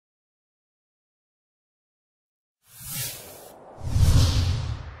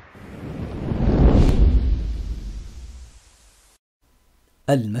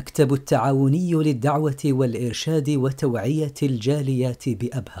المكتب التعاوني للدعوة والإرشاد وتوعية الجاليات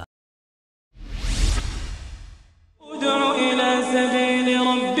بأبها. ادع إلى سبيل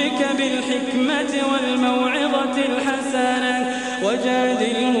ربك بالحكمة والموعظة الحسنة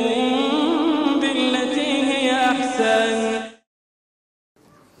وجادلهم بالتي هي أحسن.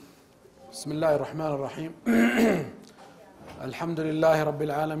 بسم الله الرحمن الرحيم. الحمد لله رب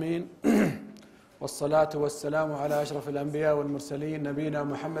العالمين، والصلاة والسلام على أشرف الأنبياء والمرسلين نبينا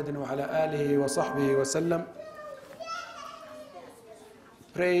محمد وعلى آله وصحبه وسلم.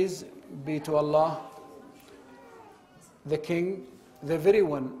 Praise be to Allah, the King, the very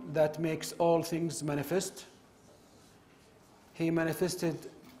one that makes all things manifest. He manifested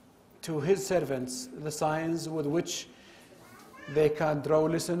to His servants the signs with which they can draw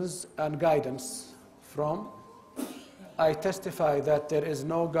lessons and guidance from. I testify that there is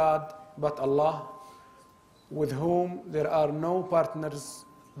no God but Allah, with whom there are no partners,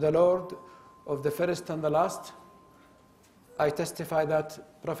 the Lord of the first and the last. I testify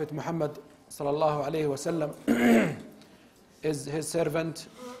that Prophet Muhammad sallallahu alaihi wasallam is his servant,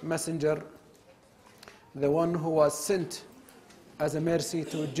 messenger, the one who was sent as a mercy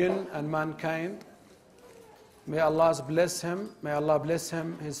to jinn and mankind. May Allah bless him, may Allah bless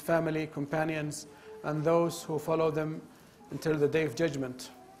him, his family, companions, and those who follow them until the day of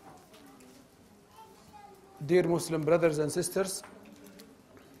judgment. Dear Muslim brothers and sisters,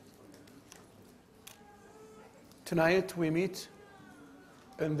 tonight we meet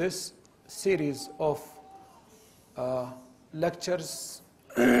in this series of lectures,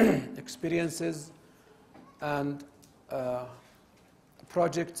 experiences, and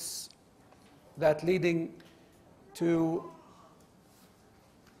projects that leading to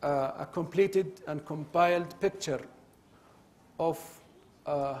a completed and compiled picture of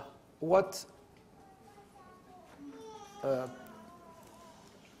what a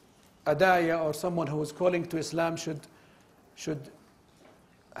da'iyah or someone who is calling to Islam should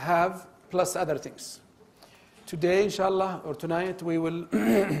have, plus other things. Today, inshallah, or tonight, we will,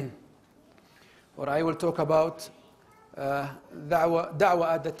 or I will talk about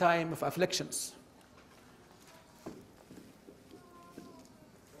da'wah at the time of afflictions.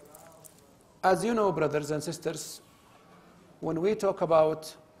 As you know, brothers and sisters, when we talk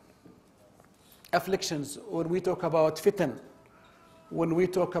about afflictions, when we talk about fitan, when we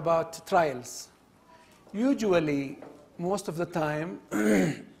talk about trials, usually, most of the time,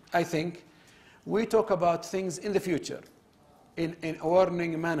 I think, we talk about things in the future, in a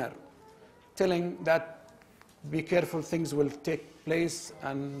warning manner, telling that be careful, things will take place,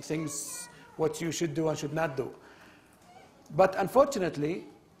 and things, what you should do and should not do. But unfortunately,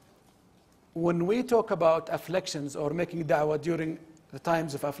 when we talk about afflictions or making da'wah during the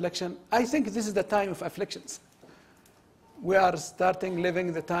times of affliction, I think this is the time of afflictions. We are starting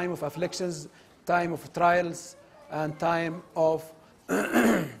living the time of afflictions, time of trials, and time of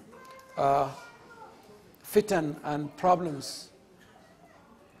fitan and problems.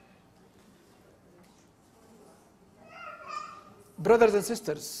 Brothers and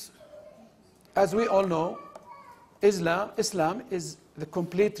sisters, as we all know, Islam is the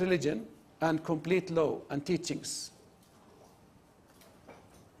complete religion and complete law and teachings.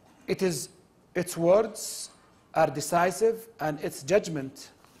 Its words are decisive, and its judgments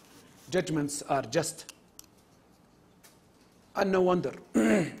are just. And no wonder,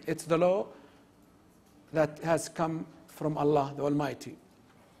 it's the law that has come from Allah the Almighty.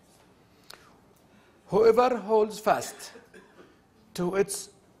 Whoever holds fast to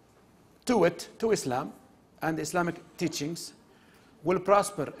Islam and Islamic teachings will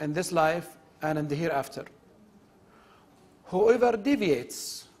prosper in this life and in the hereafter. Whoever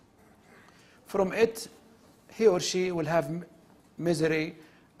deviates from it, he or she will have misery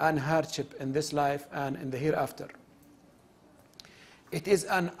and hardship in this life and in the hereafter. It is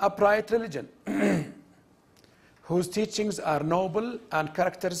an upright religion whose teachings are noble and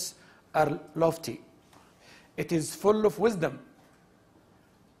characters are lofty. It is full of wisdom,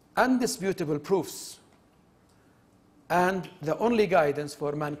 undisputable proofs, and the only guidance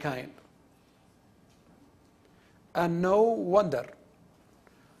for mankind. And no wonder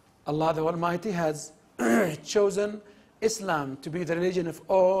Allah the Almighty has chosen Islam to be the religion of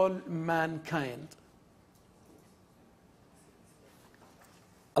all mankind.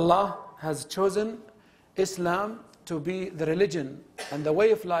 Allah has chosen Islam to be the religion and the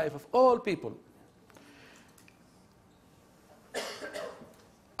way of life of all people.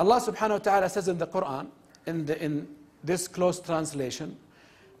 Allah subhanahu wa ta'ala says in the Quran, in this close translation,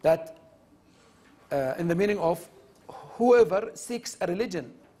 that in the meaning of whoever seeks a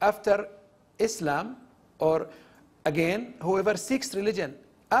religion after Islam or Again, whoever seeks religion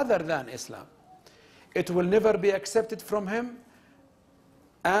other than Islam, it will never be accepted from him,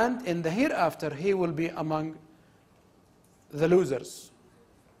 and in the hereafter he will be among the losers.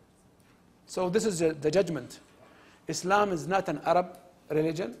 So this is the judgment. Islam is not an Arab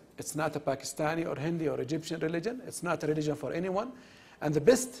religion. It's not a Pakistani or Hindi or Egyptian religion. It's not a religion for anyone. And the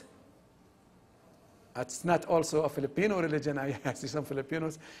best, it's not also a Filipino religion. I see some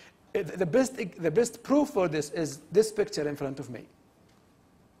Filipinos. The best proof for this is this picture in front of me.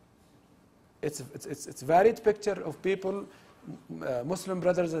 It's a varied picture of people, Muslim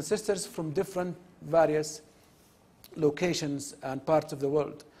brothers and sisters from different various locations and parts of the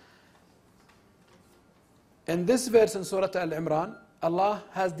world. In this verse in Surah Al-Imran, Allah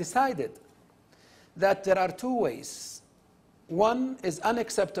has decided that there are two ways. One is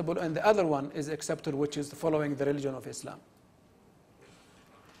unacceptable and the other one is acceptable, which is following the religion of Islam.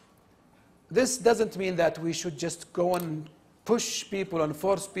 This doesn't mean that we should just go and push people and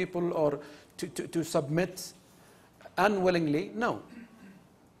force people or to submit unwillingly. No.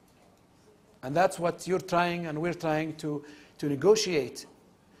 And that's what you're trying and we're trying to negotiate,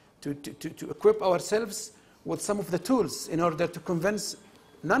 to equip ourselves with some of the tools in order to convince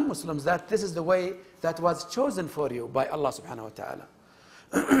non-Muslims that this is the way that was chosen for you by Allah subhanahu wa ta'ala.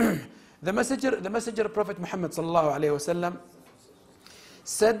 The messenger Prophet Muhammad sallallahu alayhi wasallam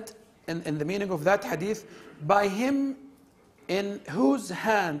said in the meaning of that hadith, by him in whose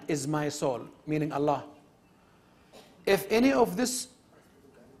hand is my soul, meaning Allah. If any of these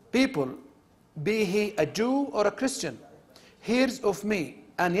people, be he a Jew or a Christian, hears of me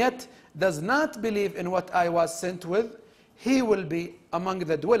and yet does not believe in what I was sent with, he will be among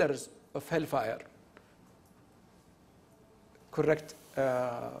the dwellers of hellfire. Correct,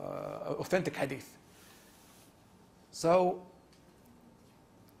 authentic hadith. So,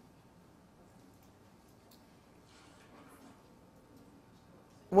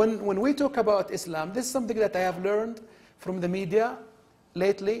 when we talk about Islam, this is something that I have learned from the media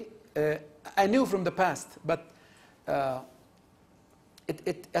lately. I knew from the past, but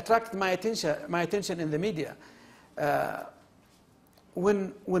it attracted my attention in the media.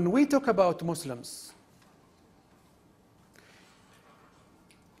 When we talk about Muslims,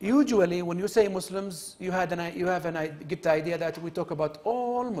 usually when you say Muslims, you have get the idea that we talk about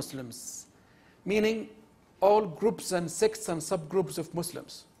all Muslims, meaning all groups and sects and subgroups of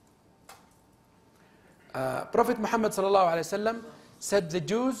Muslims. Prophet Muhammad sallallahu alaihi wasallam said the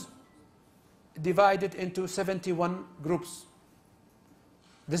Jews divided into 71 groups.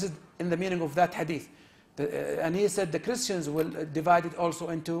 This is in the meaning of that hadith. And he said the Christians will divide it also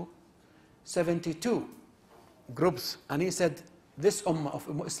into 72 groups. And he said this ummah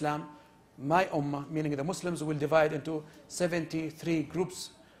of Islam, my ummah, meaning the Muslims, will divide into 73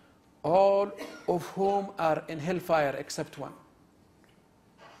 groups, all of whom are in hellfire except one.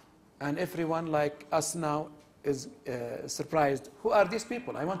 And everyone like us now is surprised. Who are these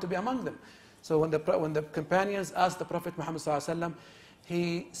people? I want to be among them. So when the companions asked the Prophet Muhammad sallallahu alaihi wasallam,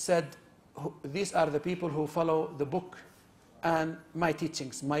 he said, these are the people who follow the book and my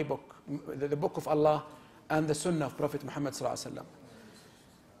teachings, my book, the book of Allah and the Sunnah of Prophet Muhammad sallallahu alaihi wasallam.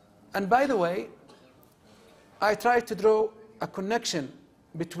 And by the way, I try to draw a connection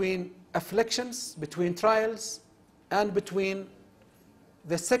between afflictions, between trials, and between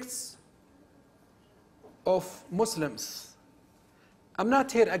the sects of Muslims. I'm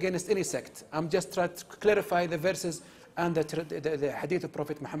not here against any sect. I'm just trying to clarify the verses and the hadith of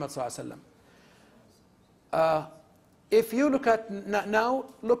Prophet Muhammad sallallahu alaihi wasallam. If you look at now,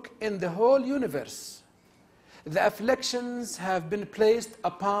 look in the whole universe, the afflictions have been placed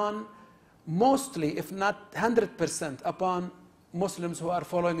upon mostly, if not 100%, upon Muslims who are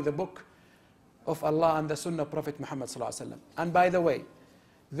following the book of Allah and the Sunnah of Prophet Muhammad sallallahu alaihi wasallam. And by the way,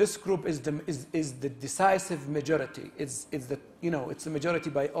 this group is the decisive majority. It's the majority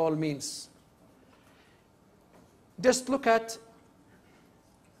by all means. Just look at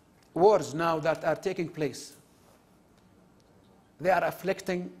wars now that are taking place. They are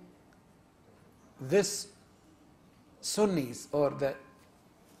afflicting this Sunnis or the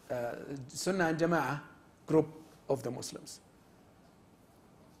Sunnah and Jama'ah group of the Muslims.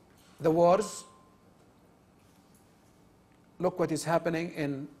 The wars, look what is happening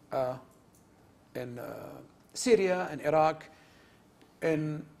in Syria, in Iraq,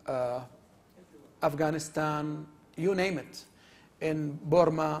 in Afghanistan, you name it, in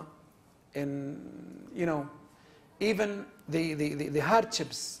Burma, in, even the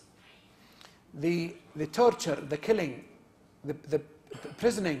hardships, the torture, the killing, the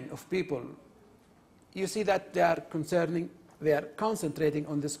prisoning of people. You see that they are concentrating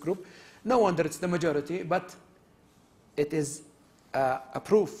on this group. No wonder it's the majority, but it is a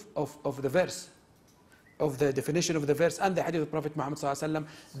proof of the verse, of the definition of the verse and the hadith of Prophet Muhammad ﷺ,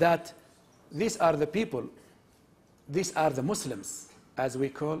 that these are the people, these are the Muslims, as we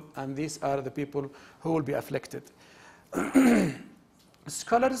call, and these are the people who will be afflicted.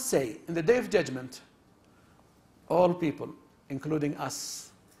 Scholars say, in the Day of Judgment, all people, including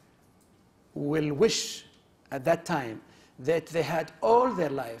us, will wish at that time that they had all their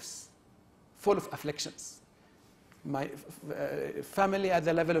lives full of afflictions. My family, at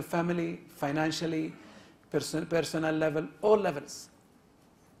the level of family, financially, personal level, all levels.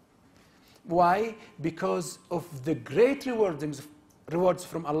 Why? Because of the great rewards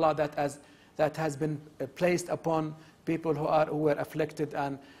from Allah that has been placed upon people who were afflicted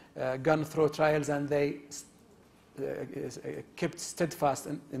and gone through trials, and they kept steadfast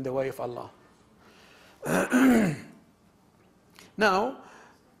in the way of Allah. Now,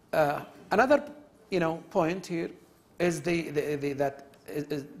 another point here is that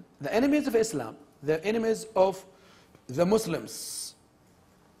the enemies of Islam, the enemies of the Muslims,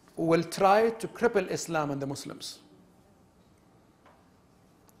 will try to cripple Islam and the Muslims.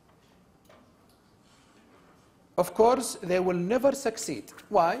 Of course, they will never succeed.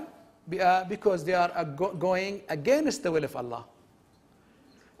 Why? Because they are going against the will of Allah.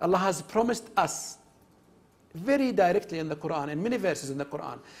 Allah has promised us very directly in the Quran, in many verses in the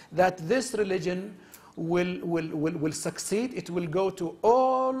Quran, that this religion will succeed. It will go to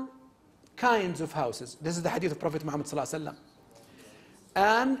all kinds of houses. This is the hadith of Prophet Muhammad ﷺ.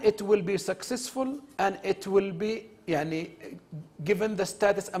 And it will be successful, and it will be given the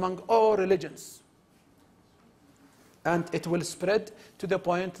status among all religions. And it will spread to the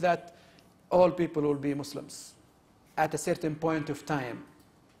point that all people will be Muslims at a certain point of time.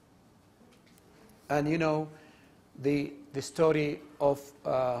 And the story of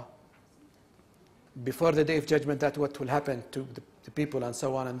before the Day of Judgment, that what will happen to the people and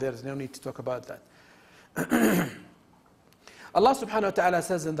so on, and there's no need to talk about that. Allah subhanahu wa ta'ala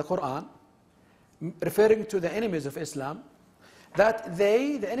says in the Quran, referring to the enemies of Islam, that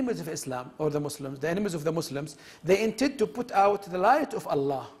the enemies of Islam, or the Muslims, the enemies of the Muslims, they intend to put out the light of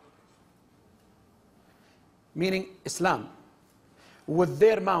Allah, meaning Islam, with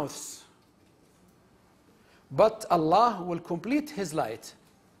their mouths. But Allah will complete His light,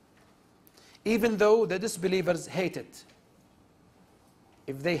 even though the disbelievers hate it.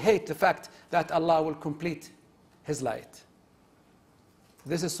 If they hate the fact that Allah will complete His light.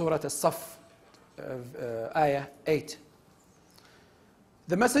 This is Surah As-Saff, Ayah 8.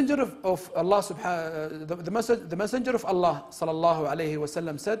 The messenger of Allah, the messenger of Allah, sallallahu alaihi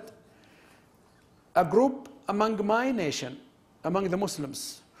wasallam, said, a group among my nation, among the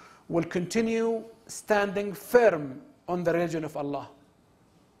Muslims, will continue standing firm on the religion of Allah.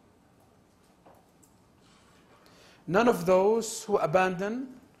 None of those who abandon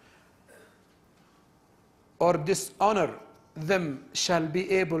or dishonor them shall be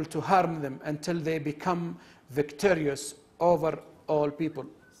able to harm them until they become victorious over all people.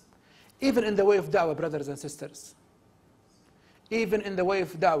 Even in the way of da'wah, brothers and sisters, even in the way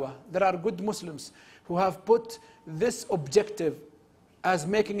of da'wah, there are good Muslims who have put this objective as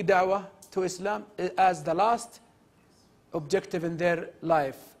making da'wah to Islam as the last objective in their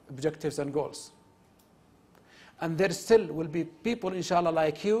life, objectives and goals. And there still will be people, inshallah,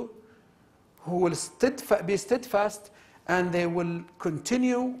 like you, who will be steadfast, and they will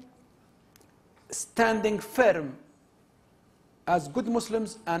continue standing firm as good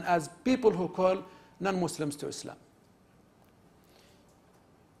Muslims and as people who call non-Muslims to Islam.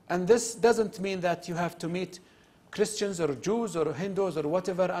 And this doesn't mean that you have to meet Christians or Jews or Hindus or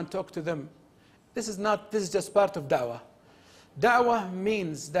whatever and talk to them. This is just part of da'wah. Da'wah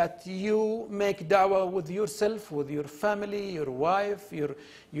means that you make da'wah with yourself, with your family, your wife,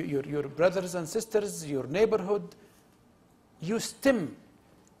 your brothers and sisters, your neighborhood. You stem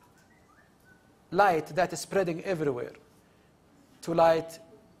light that is spreading everywhere to light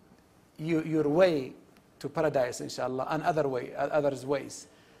your way to paradise, inshallah, and others' ways.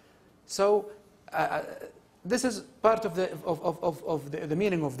 So this is part of the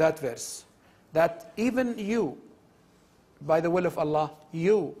meaning of that verse, that even you, by the will of Allah,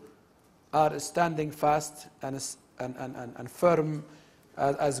 you are standing fast and firm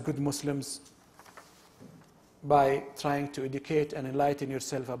as good Muslims by trying to educate and enlighten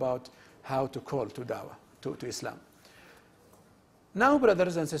yourself about how to call to da'wah, to Islam. Now,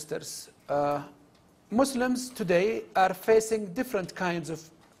 brothers and sisters, Muslims today are facing different kinds of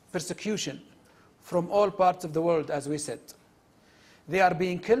persecution from all parts of the world, as we said. They are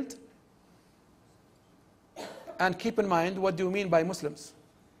being killed. And keep in mind, what do you mean by Muslims?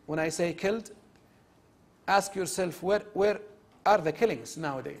 When I say killed, ask yourself, where are the killings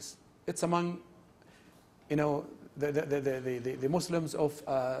nowadays? It's among, the Muslims who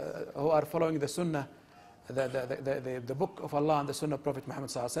are following the Sunnah, the book of Allah and the Sunnah of Prophet Muhammad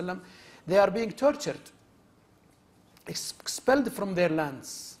sallallahu alaihi wasallam. They are being tortured, expelled from their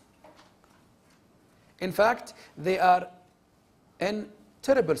lands. In fact, they are in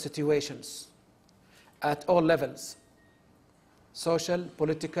terrible situations at all levels: social,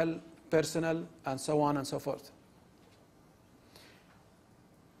 political, personal, and so on and so forth.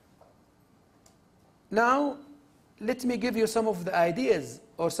 Now, let me give you some of the ideas,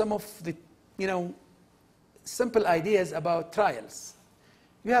 or some of the, simple ideas about trials.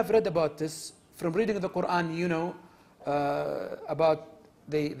 You have read about this from reading the Quran. About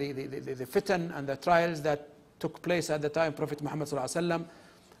the fitan and the trials that took place at the time of Prophet Muhammad sallallahu alaihi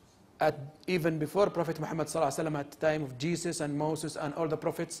wasallam, even before Prophet Muhammad sallallahu alaihi wasallam, at the time of Jesus and Moses and all the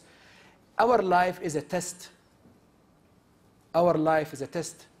prophets. Our life is a test. Our life is a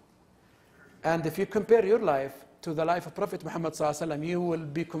test. And if you compare your life to the life of Prophet Muhammad sallallahu alaihi wasallam, you will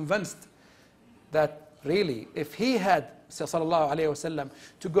be convinced that really, if he had sallallahu alaihi wasallam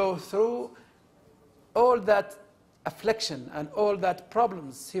to go through all that affliction and all that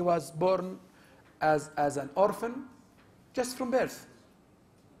problems, he was born as an orphan just from birth.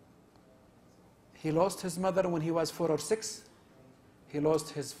 He lost his mother when he was 4 or 6. He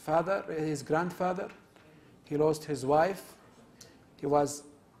lost his father, his grandfather. He lost his wife. He was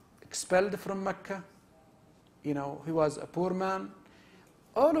expelled from Mecca. He was a poor man.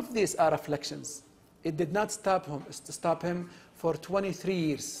 All of these are afflictions. It did not stop him for 23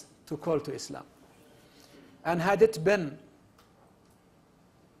 years to call to Islam. And had it been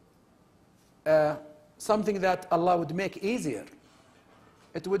something that Allah would make easier,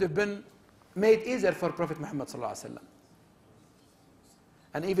 it would have been made easier for Prophet Muhammad sallallahu alaihi wasallam.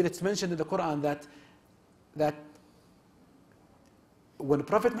 And even it's mentioned in the Quran that when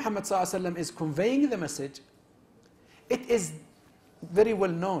Prophet Muhammad sallallahu alaihi wasallam is conveying the message, it is very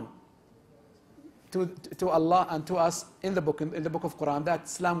well known to Allah and to us in the book of Quran that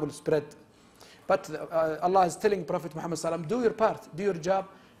Islam will spread. But Allah is telling Prophet Muhammad sallallahu alaihi wasallam, do your part, do your job,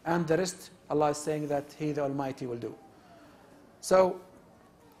 and the rest Allah is saying that He the Almighty will do. So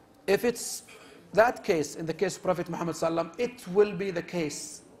if it's that case, in the case of Prophet Muhammad sallallahu alaihi wasallam, it will be the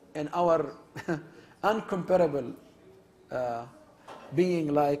case in our uncomparable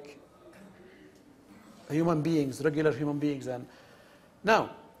being, like human beings, regular human beings. And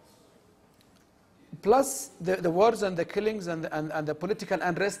now, plus the wars and the killings and the political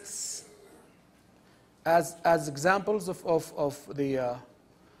unrests as examples of the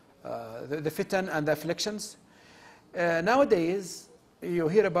fitan and the afflictions. Nowadays, you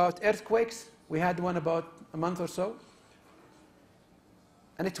hear about earthquakes. We had one about a month or so.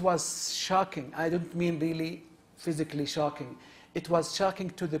 And it was shocking. I don't mean really physically shocking. It was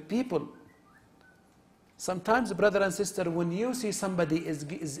shocking to the people. Sometimes, brother and sister, when you see somebody is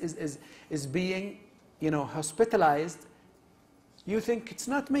being, hospitalized, you think, it's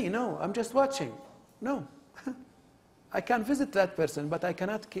not me. No, I'm just watching. No. I can visit that person, but I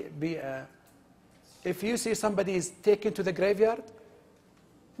cannot be if you see somebody is taken to the graveyard,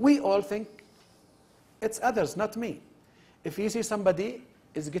 we all think it's others, not me. If you see somebody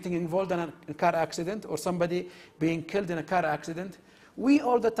is getting involved in a car accident, or somebody being killed in a car accident, we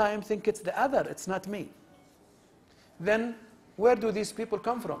all the time think it's the other, it's not me. Then where do these people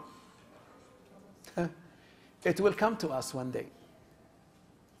come from? It will come to us one day.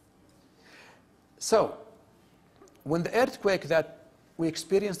 So, when the earthquake that we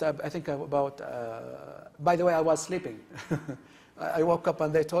experienced, I think about, by the way, I was sleeping. I woke up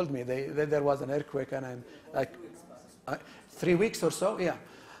and they told me there was an earthquake, and I'm like, 3 weeks or so, yeah.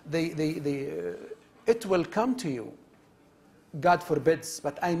 It will come to you. God forbids,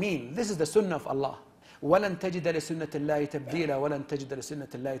 but I mean, this is the sunnah of Allah. وَلَن تَجِدَ لِسُنَّةِ اللَّهِ تَبْدِيلًا وَلَن تَجِدَ لِسُنَّةِ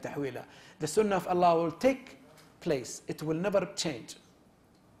اللَّهِ تَحْوِيلًا. The sunnah of Allah will take place. It will never change.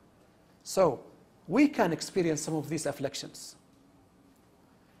 So, we can experience some of these afflictions.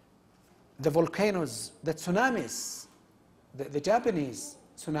 The volcanoes, the tsunamis, the Japanese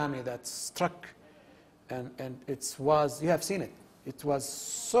tsunami that struck, and you have seen it. It was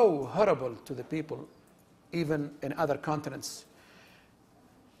so horrible to the people, even in other continents.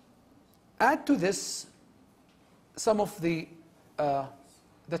 Add to this some of the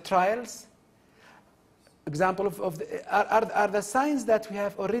trials. Example are the signs that we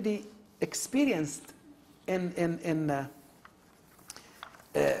have already experienced in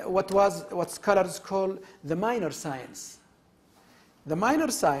what scholars call the minor signs. The minor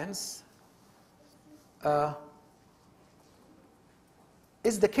signs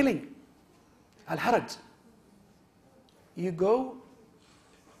is the killing, al-haraj, you go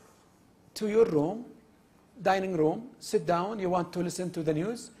to your room, dining room, sit down, you want to listen to the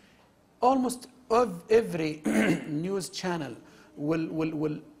news. Almost every news channel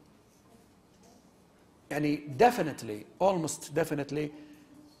will definitely, almost definitely,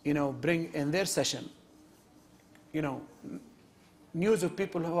 bring in their session, news of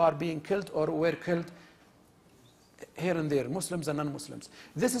people who are being killed or were killed here and there, Muslims and non-Muslims.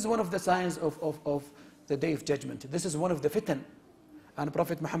 This is one of the signs of the Day of Judgment. This is one of the fitan. And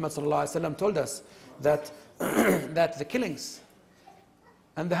Prophet Muhammad ﷺ told us that, that the killings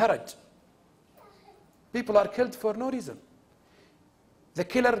and the haraj, people are killed for no reason. The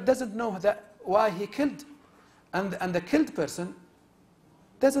killer doesn't know why he killed, and the killed person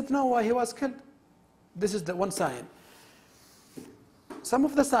doesn't know why he was killed. This is the one sign. Some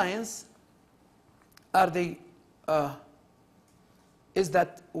of the signs are is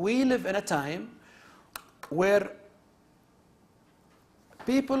that we live in a time where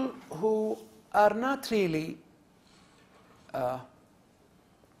people who are not really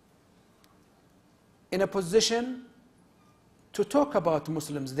in a position to talk about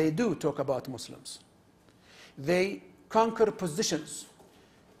Muslims, they do talk about Muslims. They conquer positions.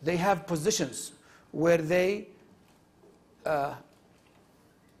 They have positions where they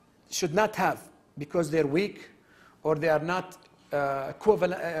should not have, because they're weak or they are not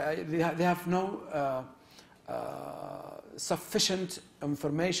equivalent, they have no sufficient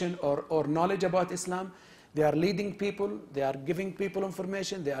information or knowledge about Islam. They are leading people, they are giving people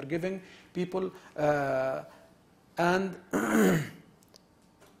information, they are giving people and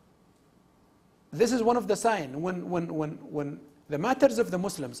this is one of the signs when the matters of the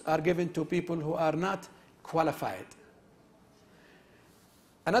Muslims are given to people who are not qualified.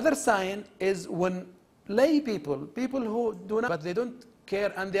 Another sign is when lay people who do not, but they don't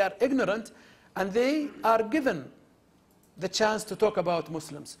care and they are ignorant, and they are given the chance to talk about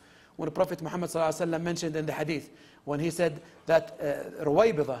Muslims. When Prophet Muhammad ﷺ mentioned in the hadith, when he said that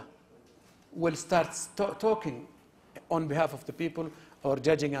Ruwaybidah will start talking on behalf of the people or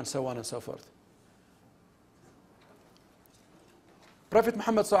judging and so on and so forth. Prophet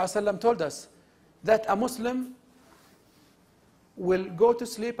Muhammad ﷺ told us that a Muslim will go to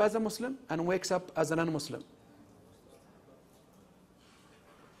sleep as a Muslim and wakes up as a non-Muslim.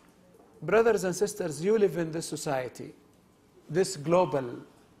 Brothers and sisters, you live in this society, this global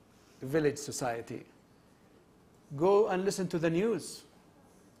village society. Go and listen to the news.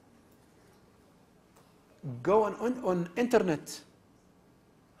 Go on internet.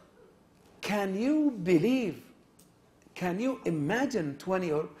 Can you believe, can you imagine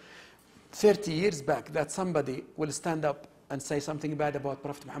 20 or 30 years back that somebody will stand up and say something bad about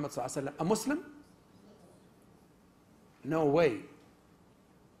Prophet Muhammad ﷺ, a Muslim? No way.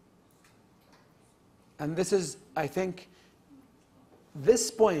 And this is, I think,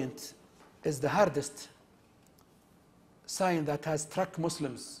 this point is the hardest sign that has struck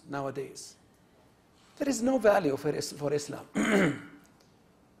Muslims nowadays. There is no value for Islam.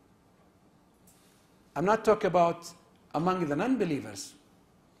 I'm not talking about among the non-believers,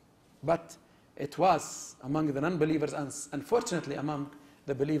 but it was among the non-believers and unfortunately among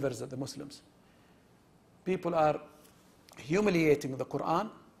the believers of the Muslims. People are humiliating the Quran.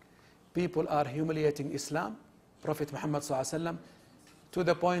 People are humiliating Islam, Prophet Muhammad ﷺ, to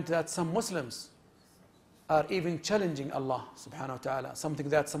the point that some Muslims are even challenging Allah subhanahu wa ta'ala, something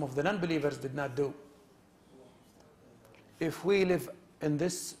that some of the non-believers did not do. If we live in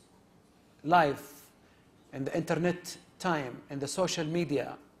this life, in the internet time, in the social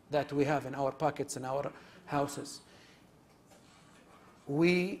media that we have in our pockets, in our houses,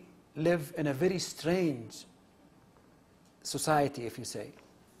 we live in a very strange society, if you say.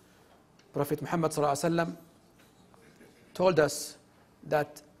 Prophet Muhammad ﷺ told us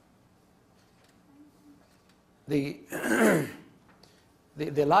that the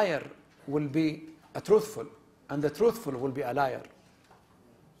liar will be a truthful, and the truthful will be a liar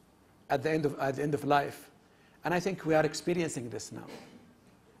at the end of life. And I think we are experiencing this now.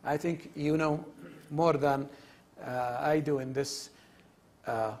 I think you know more than I do in this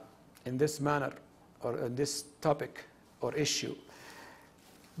manner or in this topic or issue.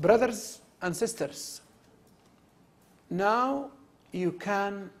 Brothers and sisters, now you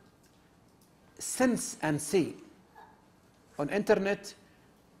can sense and see on internet,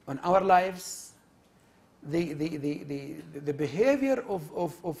 on our lives, the behavior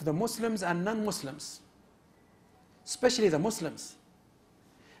of the Muslims and non-Muslims, especially the Muslims.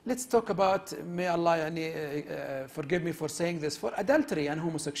 Let's talk about, may Allah forgive me for saying this, for adultery and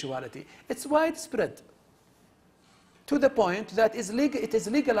homosexuality. It's widespread to the point that it is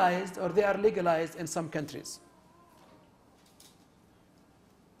legalized, or they are legalized in some countries.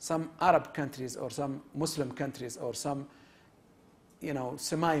 some Arab countries or some Muslim countries or some,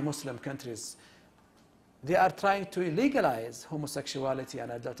 semi-Muslim countries, they are trying to legalize homosexuality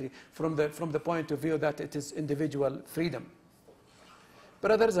and adultery from the point of view that it is individual freedom.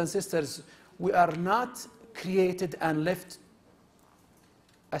 Brothers and sisters, we are not created and left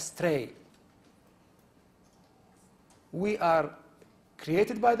astray. We are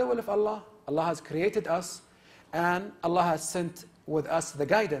created by the will of Allah. Allah has created us, and Allah has sent with us the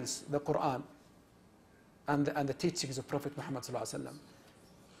guidance, the Quran, and the teachings of Prophet Muhammad ﷺ.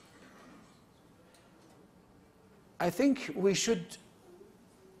 I think we should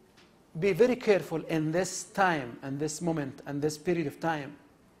be very careful in this time and this moment and this period of time,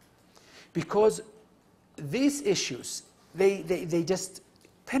 because these issues, they just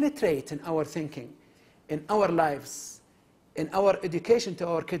penetrate in our thinking, in our lives, in our education to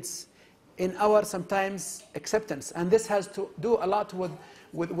our kids, in our sometimes acceptance. And this has to do a lot with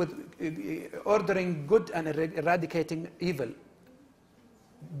ordering good and eradicating evil,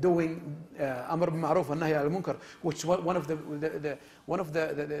 doing amr bil ma'ruf wa nahy al munkar, which one of the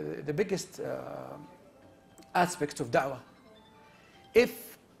biggest aspects of da'wah.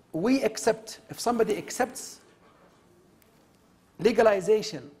 If somebody accepts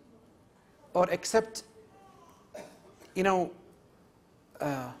legalization or accept,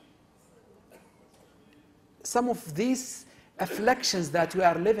 some of these afflictions that we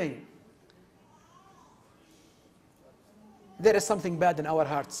are living, there is something bad in our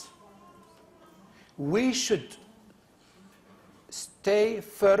hearts. We should stay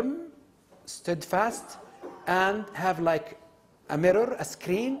firm, steadfast, and have like a mirror, a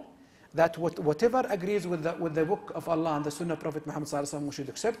screen, that whatever agrees with the book of Allah and the Sunnah of Prophet Muhammad ﷺ, we should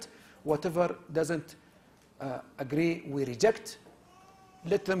accept. Whatever doesn't agree, we reject.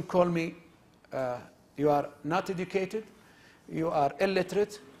 Let them call me, you are not educated, you are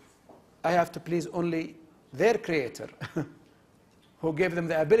illiterate. I have to please only their creator who gave them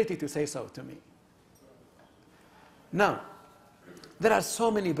the ability to say so to me. Now, there are so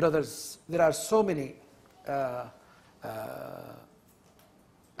many brothers, there are so many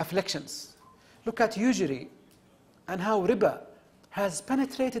afflictions. Look at usury and how riba has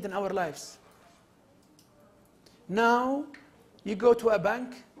penetrated in our lives. Now, you go to a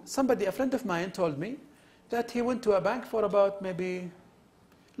bank, a friend of mine told me that he went to a bank for about maybe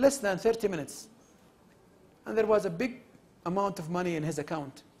less than 30 minutes. And there was a big amount of money in his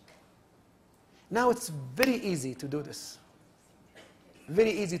account. Now it's very easy to do this.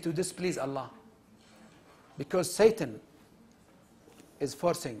 Very easy to displease Allah. Because Satan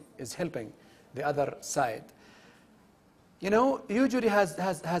is helping the other side. Usury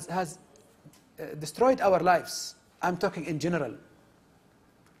has destroyed our lives. I'm talking in general.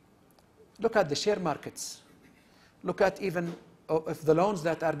 Look at the share markets. Look at even if the loans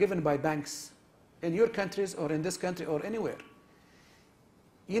that are given by banks in your countries or in this country or anywhere.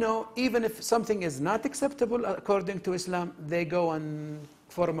 Even if something is not acceptable according to Islam, they go and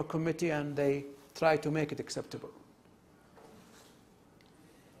form a committee and they try to make it acceptable.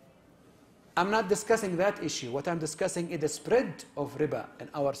 I'm not discussing that issue. What I'm discussing is the spread of riba in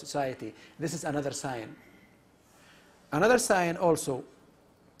our society. This is another sign. Another sign also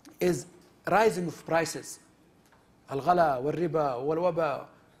is rising of prices. Al-ghala, wal-riba, wal-waba,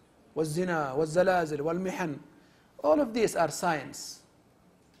 wal-zina, wal-zalazil, wal-mihan. All of these are signs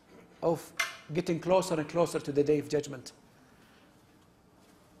of getting closer and closer to the day of judgment.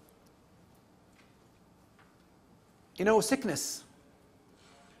 Sickness.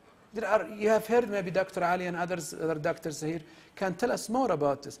 You have heard maybe Dr. Ali and other doctors here can tell us more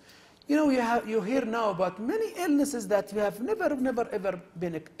about this. You hear now about many illnesses that you have never ever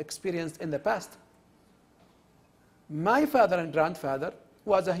been experienced in the past. My father and grandfather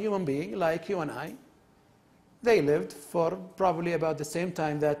was a human being like you and I. They lived for probably about the same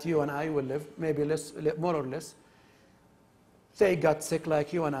time that you and I will live, maybe more or less. They got sick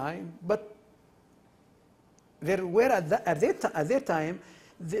like you and I, but there were at their time,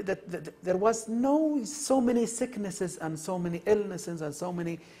 there was so many sicknesses and so many illnesses and so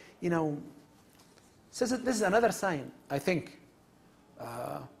many, So this is another sign, I think.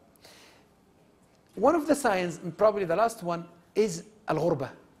 One of the signs, and probably the last one, is al-ghurba.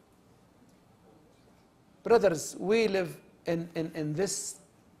 Brothers, we live in this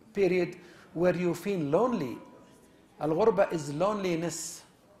period where you feel lonely. Al-ghurba is loneliness.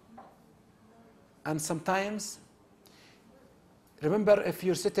 And sometimes, remember, if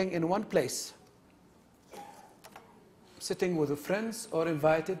you're sitting in one place, sitting with friends or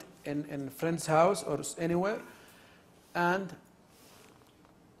invited in a friend's house or anywhere, and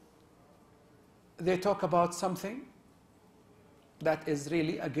they talk about something, that is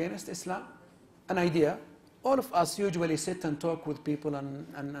really against Islam, an idea. All of us usually sit and talk with people,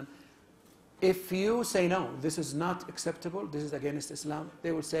 and if you say no, this is not acceptable, this is against Islam,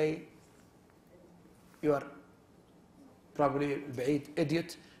 they will say you are probably an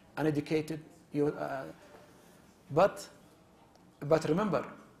idiot, uneducated. But remember,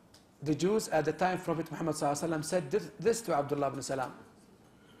 the Jews at the time Prophet Muhammad said this to Abdullah ibn Salam.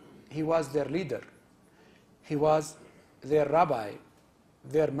 He was their leader. He was their rabbi,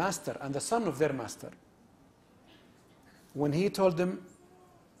 their master, and the son of their master. When he told them,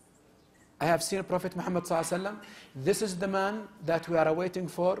 I have seen Prophet Muhammad ﷺ, this is the man that we are awaiting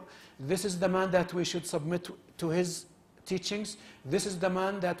for, this is the man that we should submit to his teachings, this is the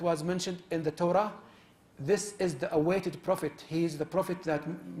man that was mentioned in the Torah, this is the awaited prophet, he is the prophet that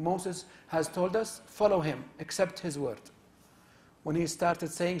Moses has told us, follow him, accept his word. When he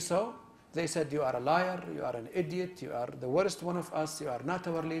started saying so, they said, you are a liar, you are an idiot, you are the worst one of us, you are not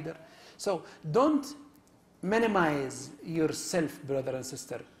our leader. So don't minimize yourself, brother and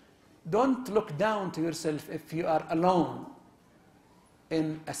sister. Don't look down to yourself if you are alone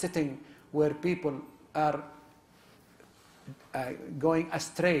in a setting where people are going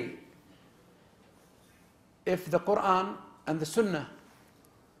astray. If the Quran and the Sunnah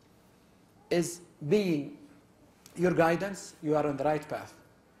is being your guidance, you are on the right path.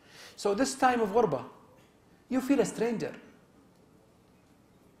 So this time of ghurba, you feel a stranger,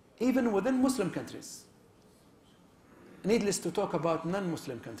 even within Muslim countries. Needless to talk about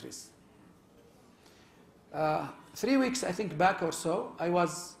non-Muslim countries. 3 weeks, I think, back or so, I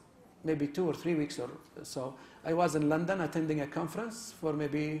was, maybe 2 or 3 weeks or so, I was in London attending a conference for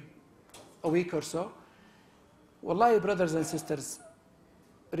maybe a week or so. Wallahi, brothers and sisters,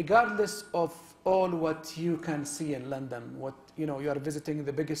 regardless of all what you can see in London, what, you are visiting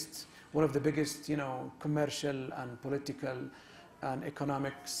the biggest, one of the biggest, commercial and political and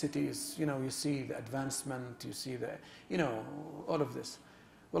economic cities, you see the advancement, you see the, all of this.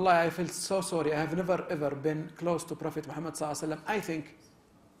 Wallahi, I feel so sorry. I have never ever been close to Prophet Muhammad ﷺ, I think,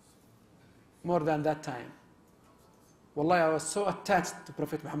 more than that time. Wallahi, I was so attached to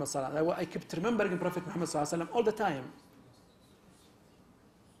Prophet Muhammad ﷺ. I kept remembering Prophet Muhammad ﷺ all the time.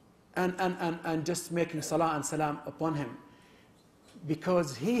 And just making salah and salam upon him.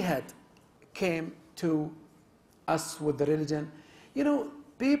 Because he had came to us with the religion.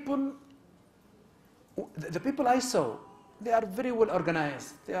 People, the people I saw, they are very well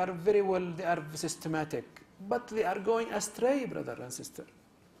organized, they are systematic, but they are going astray, brother and sister.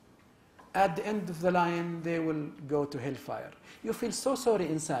 At the end of the line, they will go to hellfire. You feel so sorry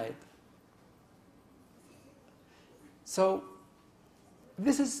inside. So,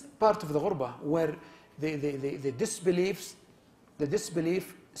 this is part of the ghurba, where the disbelief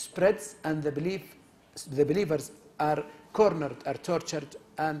spreads, and the believers are cornered, are tortured,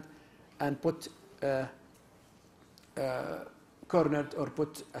 and put cornered or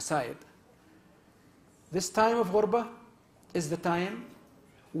put aside. This time of ghurba is the time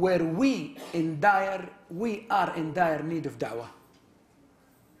where we are in dire need of da'wah.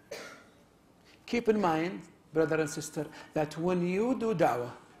 Keep in mind, brother and sister, that when you do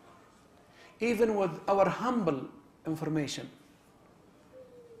da'wah, even with our humble information,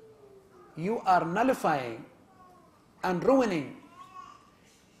 you are nullifying and ruining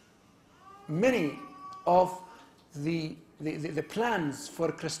many of the plans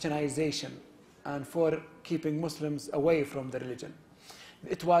for Christianization and for keeping Muslims away from the religion.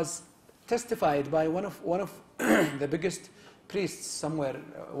 It was testified by one of the biggest priests somewhere,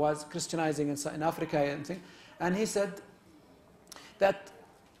 was Christianizing in Africa, and he said that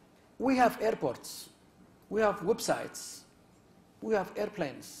we have airports, we have websites, we have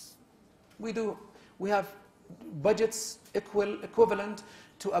airplanes, we have budgets equivalent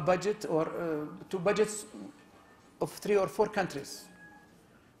to a budget or to budgets of 3 or 4 countries,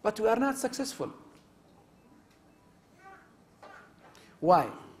 but we are not successful. Why?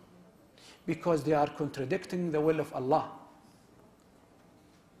 Because they are contradicting the will of Allah.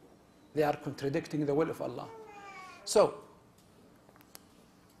 They are contradicting the will of Allah. So,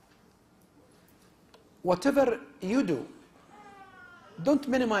 whatever you do, don't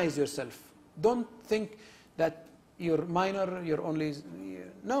minimize yourself. Don't think that you're minor, you're only...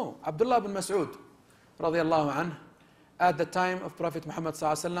 No. Abdullah ibn Mas'ud, radiallahu anhu, at the time of Prophet Muhammad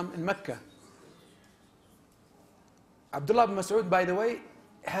ﷺ in Mecca. Abdullah ibn Mas'ud, by the way,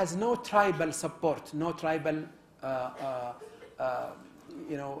 has no tribal support, no tribal,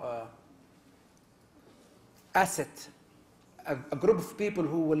 asset, a group of people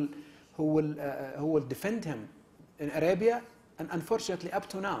who will defend him in Arabia, and unfortunately up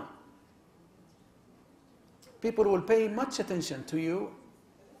to now. people will pay much attention to you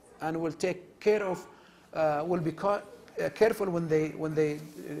and will take care of, will be careful when they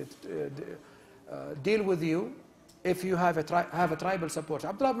deal with you if you have a tribal support.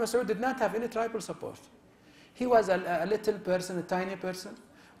 Abdullah ibn Mas'ud did not have any tribal support. He was a little person, a tiny person.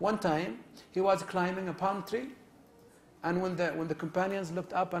 One time, he was climbing a palm tree, and when the companions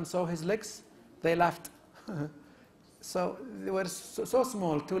looked up and saw his legs, they laughed. So they were so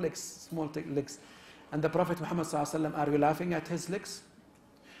small, small legs. And the Prophet Muhammad ﷺ, are you laughing at his legs?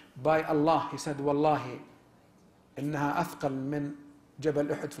 By Allah, he said, Wallahi, إنها أثقل من جبل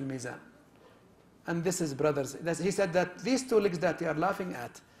أحد في الميزان. And this is, brothers, he said that these two legs that you are laughing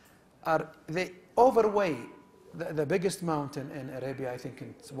at, they overweigh the biggest mountain in Arabia. I think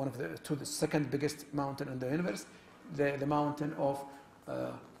it's one of the second biggest mountain in the universe, the mountain of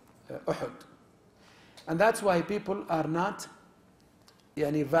Uhud. And that's why people are not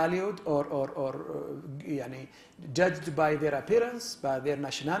valued or judged by their appearance, by their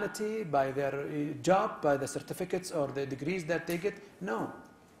nationality, by their job, by the certificates or the degrees that they get. No.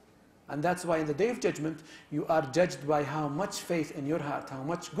 And that's why in the Day of Judgment, you are judged by how much faith in your heart, how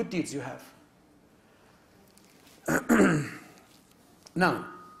much good deeds you have. Now,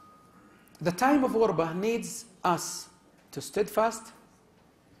 the time of Ghurbah needs us to steadfast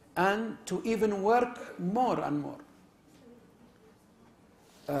and to even work more and more.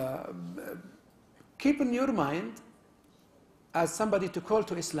 Keep in your mind, as somebody to call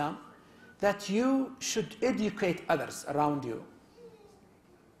to Islam, that you should educate others around you.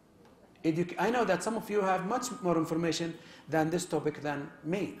 I know that some of you have much more information than this topic than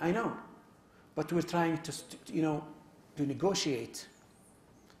me, I know. But we're trying to negotiate,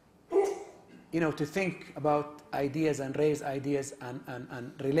 to think about ideas and raise ideas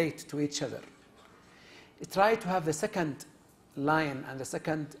and relate to each other. Try to have the second line and the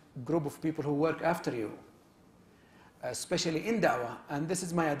second group of people who work after you, especially in Dawah. And this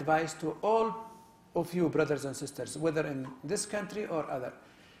is my advice to all of you brothers and sisters, whether in this country or other.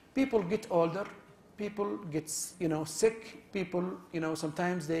 People get older, people get sick, people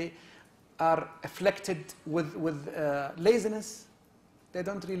sometimes they are afflicted with laziness. They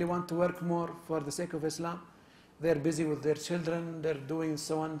don't really want to work more for the sake of Islam. They're busy with their children, they're doing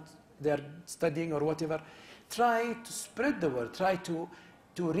so on, they're studying or whatever. Try to spread the word, try to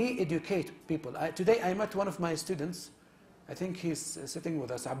re-educate people. Today I met one of my students, I think he's sitting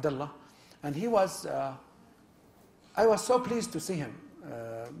with us, Abdullah, and I was so pleased to see him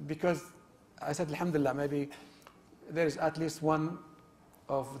because I said, Alhamdulillah, maybe there is at least one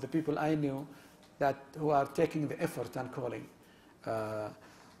of the people I knew who are taking the effort and calling.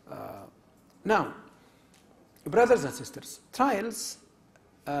 Now, brothers and sisters, trials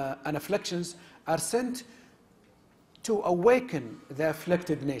and afflictions are sent to awaken the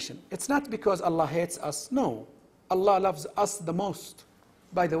afflicted nation. It's not because Allah hates us, no. Allah loves us the most.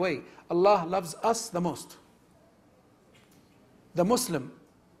 By the way, Allah loves us the most. The Muslim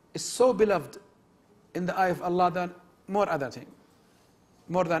is so beloved in the eye of Allah than more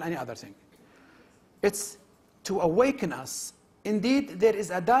than any other thing. It's to awaken us. Indeed, there is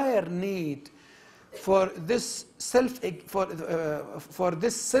a dire need for this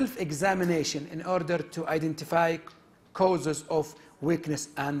self-examination in order to identify causes of weakness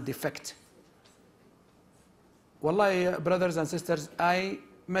and defect. Wallahi, brothers and sisters, I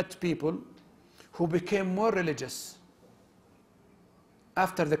met people who became more religious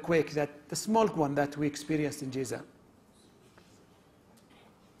after the quake, the small one that we experienced in Giza.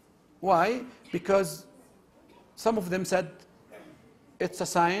 Why? Because some of them said, it's a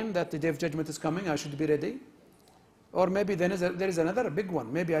sign that the Day of Judgment is coming, I should be ready. Or maybe there is another big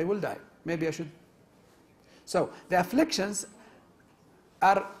one, maybe I will die, maybe I should. So the afflictions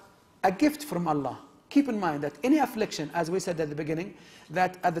are a gift from Allah. Keep in mind that any affliction, as we said at the beginning,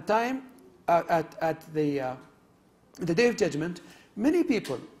 that at the time, at the Day of Judgment, many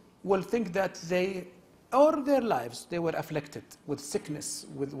people will think that all their lives they were afflicted with sickness,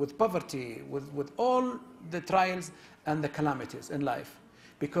 with poverty, with all the trials and the calamities in life,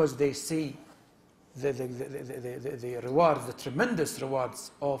 because they see the rewards, the tremendous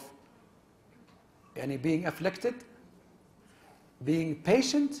rewards of being afflicted, being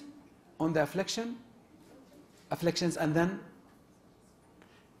patient on the afflictions, and then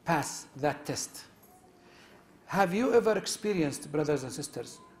pass that test. Have you ever experienced, brothers and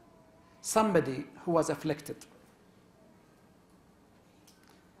sisters, somebody who was afflicted?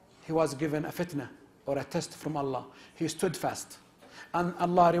 He was given a fitna or a test from Allah. He stood fast. And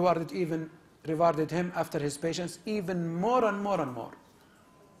Allah rewarded him after his patience even more and more and more.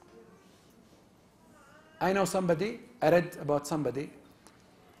 I read about somebody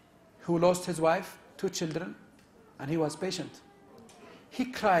who lost his wife, 2 children, and he was patient. He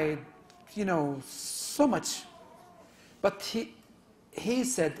cried, you know, so much. But he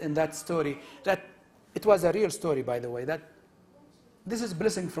said in that story, that it was a real story, by the way, that this is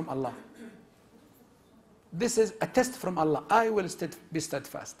blessing from Allah. This is a test from Allah. I will be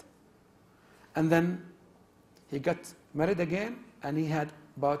steadfast. And then he got married again, and he had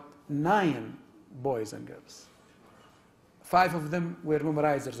about 9 boys and girls. 5 of them were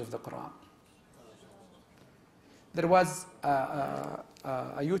memorizers of the Quran. There was a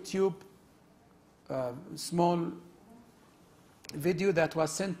YouTube small video that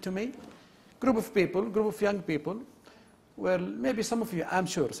was sent to me. Group of people, group of young people. Well, maybe some of you, I'm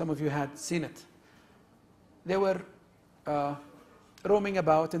sure, some of you had seen it. They were roaming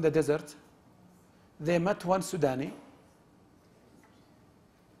about in the desert. They met one Sudani.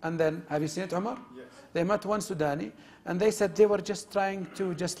 And then, have you seen it, Umar? Yes. They met one Sudani, and they said they were just trying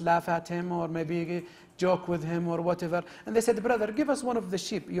to just laugh at him or maybe joke with him or whatever. And they said, brother, give us one of the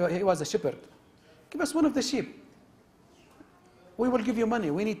sheep. He was a shepherd. Give us one of the sheep. We will give you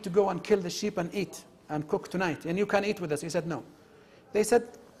money. We need to go and kill the sheep and eat and cook tonight. And you can eat with us. He said, no. They said,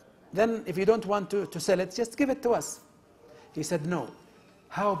 then if you don't want to sell it, just give it to us. He said, no.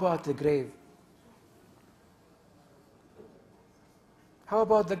 How about the grave? How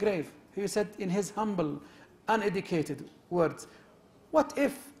about the grave? He said in his humble, uneducated words, what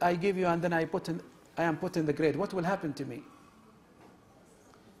if I give you and then I am put in the grave? What will happen to me?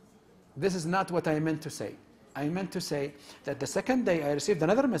 This is not what I meant to say. I meant to say that the second day I received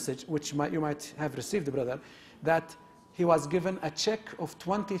another message, which you might have received, brother, that he was given a check of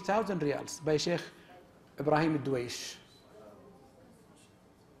 20,000 riyals by Sheikh Ibrahim Duwaish.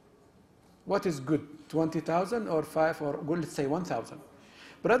 What is good, 20,000 or 5 or good, let's say 1,000?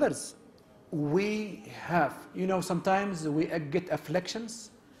 Brothers, we have, you know, sometimes we get afflictions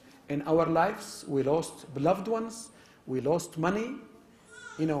in our lives. We lost beloved ones. We lost money.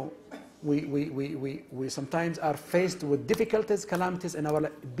 You know, we sometimes are faced with difficulties, calamities in our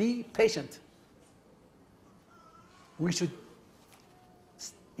life. Be patient. We should,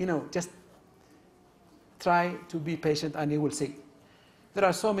 you know, just try to be patient, and you will see. There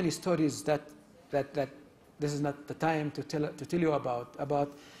are so many stories that this is not the time to tell you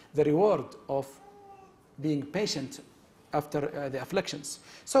about the reward of being patient after the afflictions.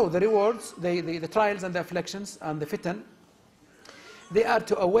 So the rewards, the trials and the afflictions and the fitan, they are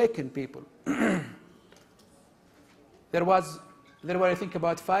to awaken people. There were, I think,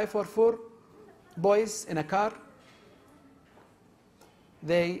 about 5 or 4 boys in a car.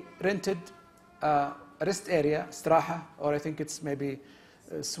 They rented a rest area, straha, or I think it's maybe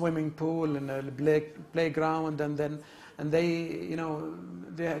a swimming pool and a playground, and they, you know,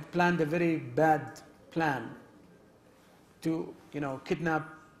 they had planned a very bad plan to, you know, kidnap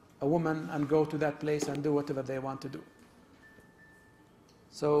a woman and go to that place and do whatever they want to do.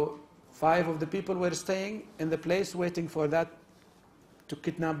 So 5 of the people were staying in the place waiting for that to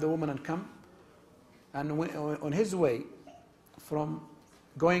kidnap the woman and come. And on his way from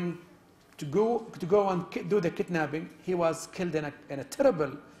going to go and do the kidnapping, he was killed in a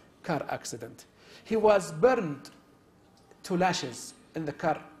terrible car accident. He was burned to lashes in the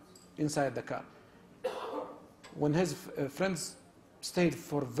car, inside the car. When his friends stayed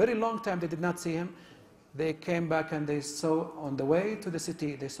for a very long time, they did not see him. They came back and they saw on the way to the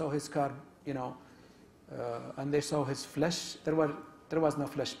city, they saw his car, you know, and they saw his flesh. There was no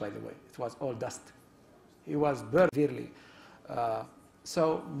flesh, by the way. It was all dust. He was burned severely.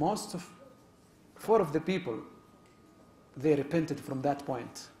 So most of 4 of the people, they repented from that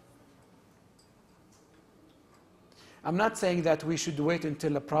point. I'm not saying that we should wait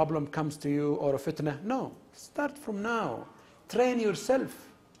until a problem comes to you or a fitna. No, start from now. Train yourself.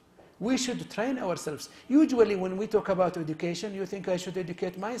 We should train ourselves. Usually when we talk about education, you think I should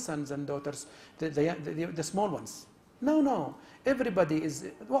educate my sons and daughters, the small ones. No. Everybody is...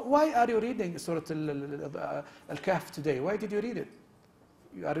 Why are you reading Surah Al-Kahf today? Why did you read it?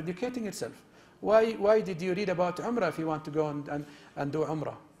 You are educating yourself. Why did you read about Umrah if you want to go and do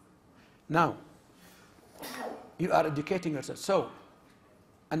Umrah? Now, you are educating yourself. So,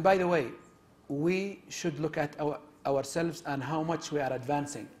 and by the way, we should look at ourselves and how much we are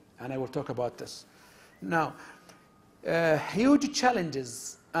advancing. And I will talk about this. Now, huge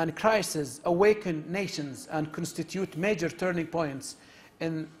challenges and crises awaken nations and constitute major turning points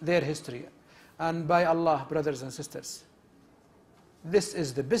in their history. And by Allah, brothers and sisters, this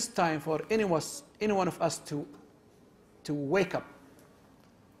is the best time for any one of us to wake up.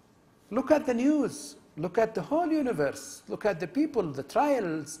 Look at the news. Look at the whole universe. Look at the people, the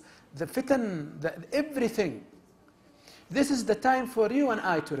trials, the fitan, everything. This is the time for you and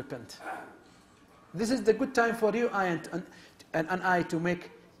I to repent. This is the good time for you and I to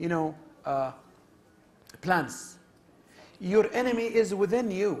make, plans. Your enemy is within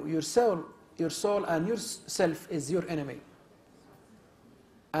you. Your soul and yourself is your enemy.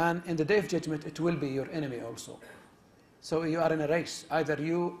 And in the day of judgment, it will be your enemy also. So you are in a race, either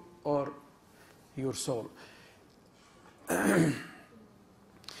you or your soul.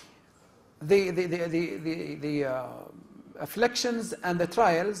 The afflictions and the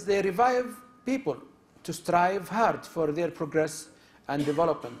trials, they revive people to strive hard for their progress and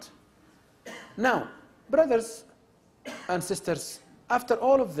development. Now, brothers and sisters, after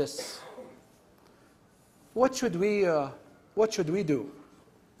all of this, what should we do?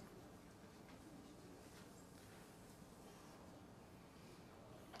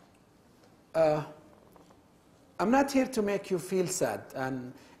 I'm not here to make you feel sad,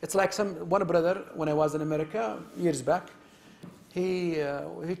 and it's like one brother, when I was in America years back, he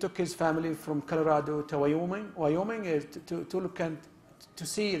took his family from Colorado to Wyoming to look and to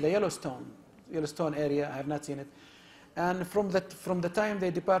see the Yellowstone area. I have not seen it. And from the time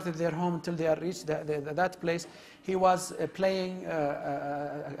they departed their home until they reached that place, he was playing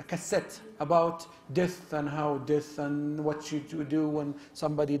a cassette about death and how death and what you do when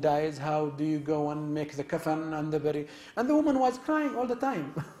somebody dies. How do you go and make the coffin and the bury? And the woman was crying all the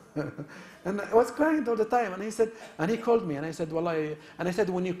time. And I was crying all the time. And he said, and he called me, and I said, Wallahi, and I said,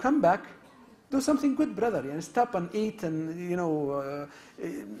 when you come back, do something good, brother. Stop and eat, and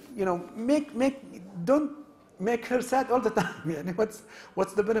don't make her sad all the time.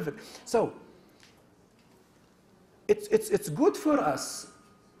 What's the benefit? So it's good for us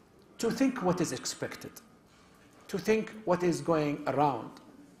to think what is expected, to think what is going around,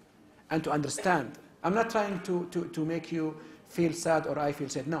 and to understand. I'm not trying to make you feel sad or I feel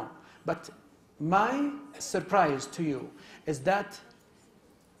sad, no. But my surprise to you is that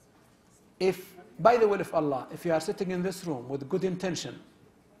if, by the will of Allah, if you are sitting in this room with good intention,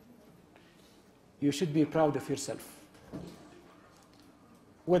 you should be proud of yourself.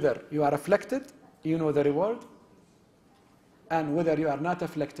 Whether you are afflicted, you know the reward, and whether you are not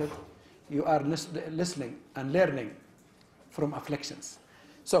afflicted, you are listening and learning from afflictions.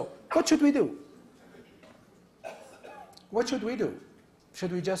 So, what should we do? What should we do?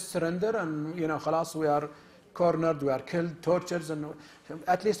 Should we just surrender and, khalas, we are cornered, we are killed, tortured, and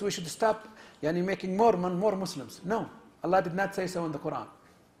at least we should stop making more Muslims? No, Allah did not say so in the Quran.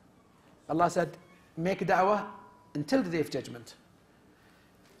 Allah said, make da'wah until the day of judgment.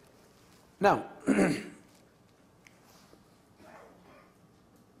 Now,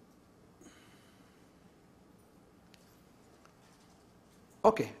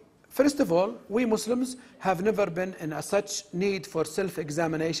 okay, first of all, we Muslims have never been in such need for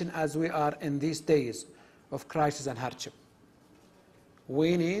self-examination as we are in these days of crisis and hardship.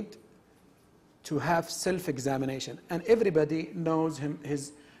 We need to have self-examination, and everybody knows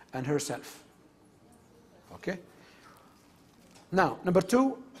his and herself. Okay? Now, number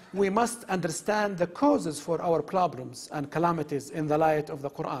two, we must understand the causes for our problems and calamities in the light of the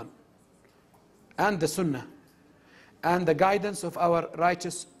Quran and the Sunnah and the guidance of our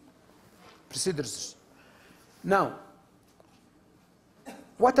righteous predecessors. Now,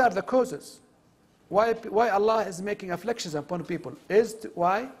 what are the causes? Why Allah is making afflictions upon people?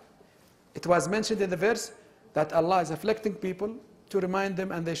 Why? It was mentioned in the verse that Allah is afflicting people to remind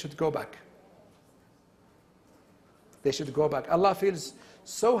them, and they should go back. They should go back. Allah feels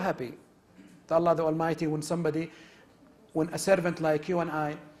so happy, Allah the Almighty, when a servant like you and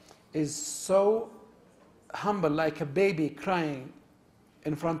I is so humble, like a baby crying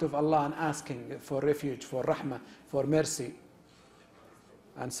in front of Allah and asking for refuge, for rahmah, for mercy,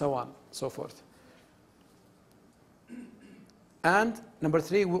 and so on, so forth. And number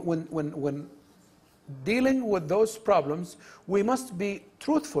three, when dealing with those problems, we must be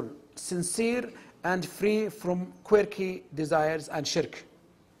truthful, sincere, and free from quirky desires and shirk.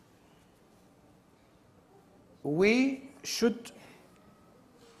 We should,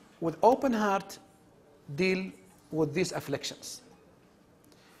 with open heart, deal with these afflictions.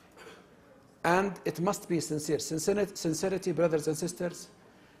 And it must be sincere. Sincerity, brothers and sisters,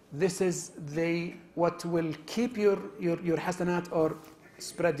 this is what will keep your hasanat or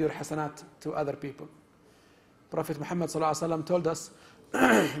spread your hasanat to other people. Prophet Muhammad told us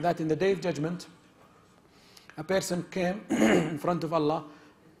that in the day of judgment, a person came in front of Allah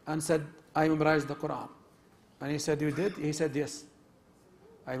and said, I memorized the Quran. And he said, you did? He said, yes.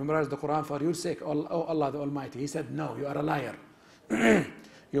 I memorized the Quran for your sake, oh Allah the Almighty. He said, no, you are a liar.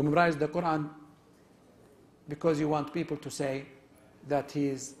 You memorized the Quran because you want people to say that he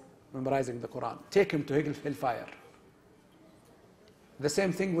is memorizing the Quran. Take him to hellfire. The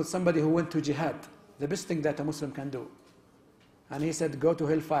same thing with somebody who went to jihad the best thing that a Muslim can do. And he said, go to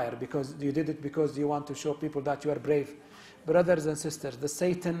hellfire because you did it because you want to show people that you are brave. Brothers and sisters, the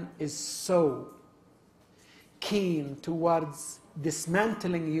Satan is so keen towards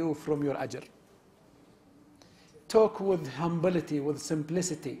dismantling you from your ajr. Talk with humility, with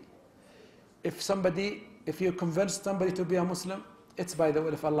simplicity. If you convince somebody to be a Muslim, it's by the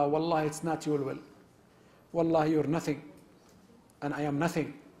will of Allah. Wallahi, it's not your will. Wallahi, you're nothing. And I am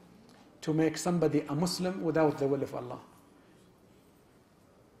nothing to make somebody a Muslim without the will of Allah.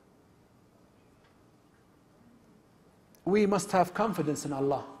 We must have confidence in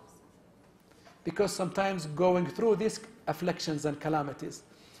Allah. Because sometimes going through these afflictions and calamities,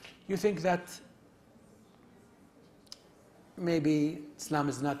 you think that maybe Islam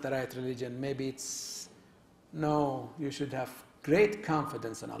is not the right religion. Maybe it's... No, you should have great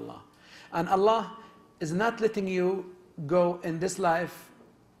confidence in Allah. And Allah is not letting you go in this life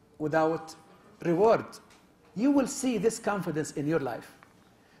without reward. You will see this confidence in your life.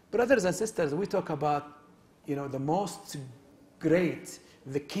 Brothers and sisters, we talk about, the most great,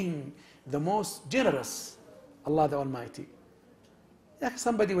 the king, the most generous, Allah the Almighty. If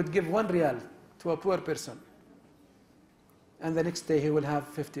somebody would give 1 riyal to a poor person, and the next day he will have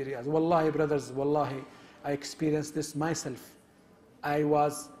 50 riyals. Wallahi, brothers, wallahi, I experienced this myself. I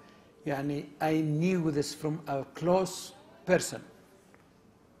knew this from a close person.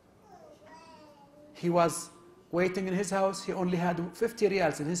 He was waiting in his house. He only had 50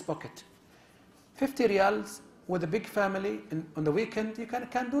 riyals in his pocket. 50 riyals with a big family on the weekend, you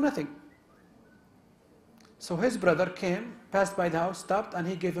can't do nothing. So his brother came, passed by the house, stopped, and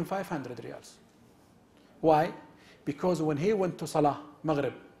he gave him 500 riyals. Why? Because when he went to Salah,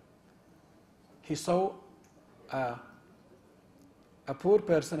 Maghrib, he saw a poor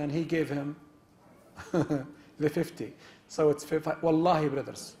person and he gave him the 50. So it's 5. Wallahi,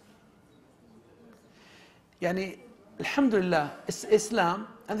 brothers. Alhamdulillah, it's Islam.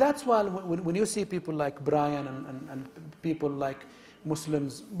 And that's why when you see people like Brian and people like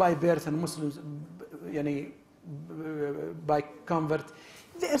Muslims by birth and Muslims by convert,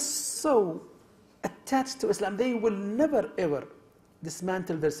 they are so attached to Islam. They will never ever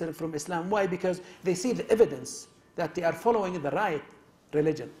dismantle themselves from Islam. Why? Because they see the evidence that they are following the right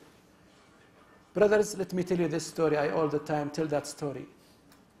religion. Brothers, let me tell you this story. I all the time tell that story.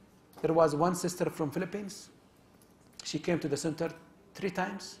 There was one sister from Philippines. She came to the center 3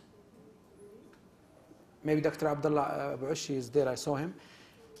 times. Maybe Dr. Abdullah is there, I saw him.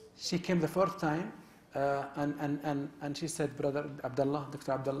 She came the 4th time and she said, Brother Abdullah,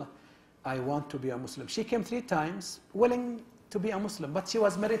 Dr. Abdullah, I want to be a Muslim. She came 3 times willing to be a Muslim, but she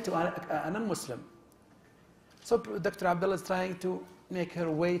was married to a non-Muslim. So Dr. Abdullah is trying to make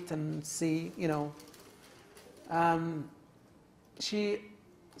her wait and see, She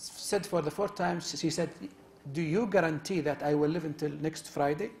said for the 4th time, she said, do you guarantee that I will live until next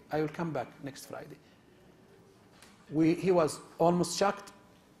Friday? I will come back next Friday. He was almost shocked,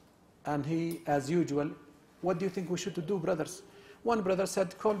 and he, as usual, what do you think we should do, brothers? One brother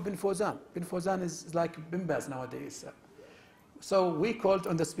said, call Bin Fawzan. Bin Fawzan is like Bin Baz nowadays. So we called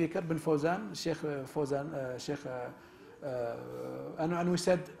on the speaker, Bin Fawzan, Sheikh Fawzan, and we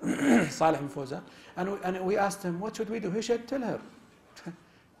said, Salih Bin Fawzan, and we asked him, what should we do? He said, tell her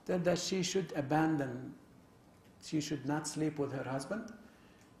that she should abandon, she should not sleep with her husband,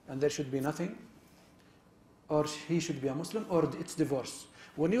 and there should be nothing, or he should be a Muslim, or it's divorce.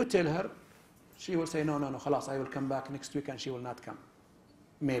 When you tell her, she will say, no, khalas, I will come back next week, and she will not come.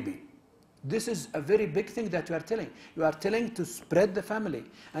 Maybe. This is a very big thing that you are telling. You are telling to spread the family.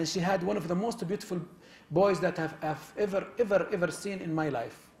 And she had one of the most beautiful boys that I've ever seen in my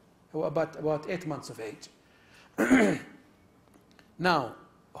life, about 8 months of age. Now,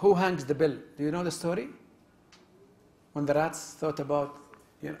 who hangs the bell? Do you know the story? When the rats thought about,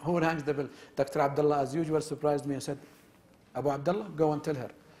 who hangs the bell? Dr. Abdullah, as usual, surprised me and said, Abu Abdullah, go and tell her.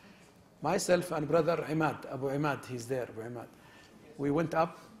 Myself and brother Imad, Abu Imad, he's there, Abu Imad. We went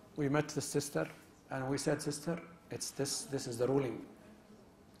up, we met the sister, and we said, sister, it's this is the ruling.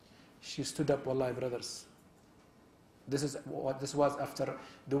 She stood up, wallahi, brothers. This was after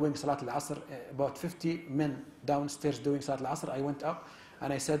doing Salat al-Asr, about 50 men downstairs doing Salat al-Asr. I went up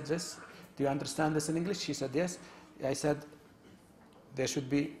and I said this, do you understand this in English? She said yes. I said, there should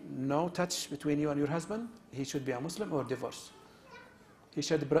be no touch between you and your husband. He should be a Muslim or divorce.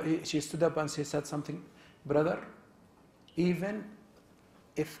 She stood up and she said something, brother, even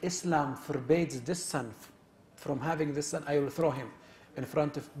if Islam forbids this son from having this son, I will throw him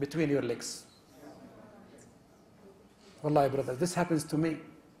between your legs. Wallahi, brother, this happens to me.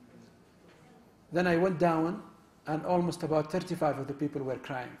 Then I went down and almost about 35 of the people were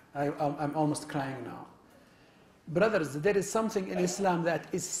crying. I'm almost crying now. Brothers, there is something in Islam that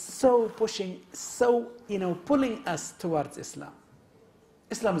is so pushing, so, pulling us towards Islam.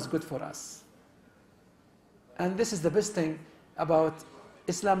 Islam is good for us. And this is the best thing about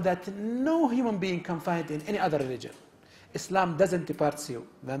Islam, that no human being can find in any other religion. Islam doesn't depart you.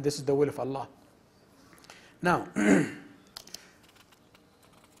 Then this is the will of Allah. Now,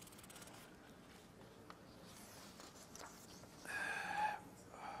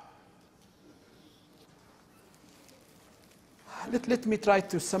 let me try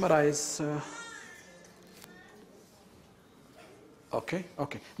to summarize. Okay.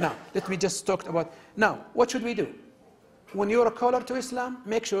 Now, let me just talk about, now, what should we do? When you're a caller to Islam,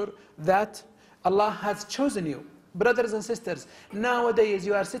 make sure that Allah has chosen you. Brothers and sisters, nowadays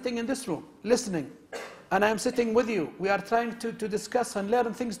you are sitting in this room, listening, and I am sitting with you. We are trying to discuss and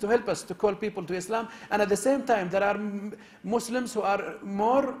learn things to help us to call people to Islam. And at the same time, there are Muslims who are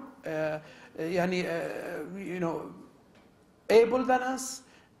more, able than us.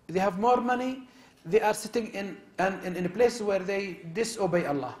 They have more money. They are sitting in a place where they disobey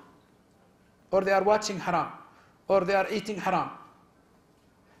Allah, or they are watching haram, or they are eating haram.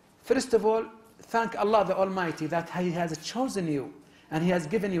 First of all, thank Allah the Almighty that He has chosen you and He has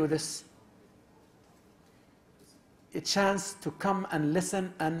given you this a chance to come and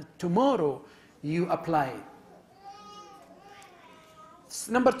listen, and tomorrow you apply.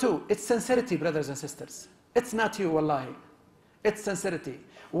 Number two, it's sincerity, brothers and sisters. It's not you, wallahi. It's sincerity.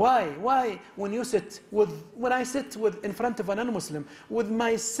 Why? When I sit in front of a non-Muslim with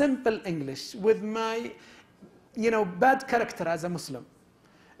my simple English, with my, bad character as a Muslim,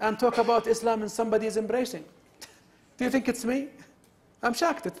 and talk about Islam and somebody is embracing, do you think it's me? I'm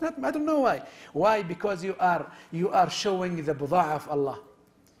shocked. It's not. I don't know why. Why? Because you are showing the budaa of Allah.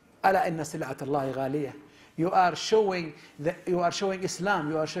 Ala inna sil'at Allahi ghaliyah. You are showing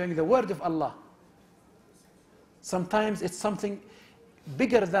Islam. You are showing the word of Allah. Sometimes it's something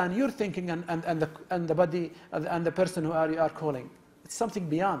bigger than your thinking and the body and the person you are calling. It's something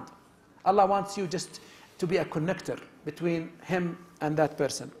beyond. Allah wants you just to be a connector between Him and that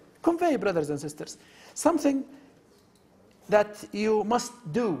person. Convey, brothers and sisters. Something that you must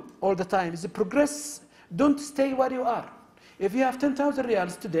do all the time is to progress. Don't stay where you are. If you have 10,000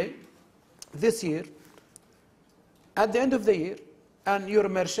 riyals today, this year, at the end of the year, and you're a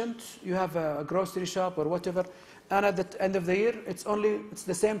merchant, you have a grocery shop or whatever, and at the end of the year, it's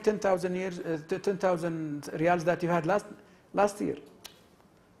the same 10,000 riyals that you had last year.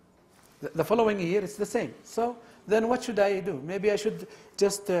 The following year, it's the same. So then what should I do? Maybe I should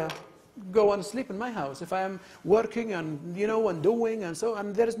just go and sleep in my house if I am working and and doing and so,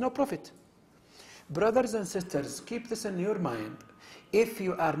 and there is no profit. Brothers and sisters, keep this in your mind. If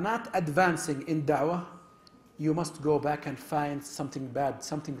you are not advancing in da'wah, you must go back and find something bad,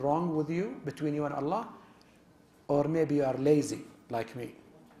 something wrong with you, between you and Allah, or maybe you are lazy like me.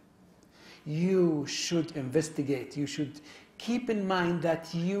 You should investigate. You should keep in mind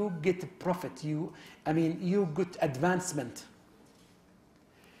that you get profit. You get advancement.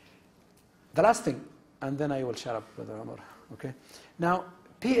 The last thing, and then I will shut up, Brother Omar. Okay. Now,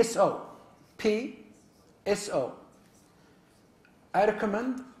 PSO. I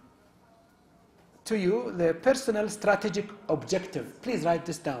recommend to you the personal strategic objective. Please write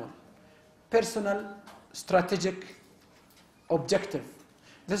this down. Personal strategic objective.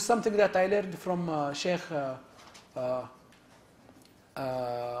 This is something that I learned from Sheikh, I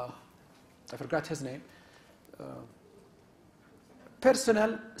forgot his name.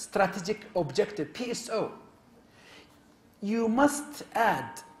 Personal strategic objective, PSO. You must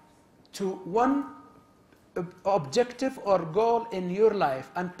add to one objective or goal in your life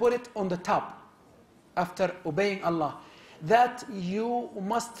and put it on the top after obeying Allah, that you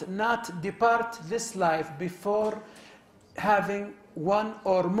must not depart this life before having one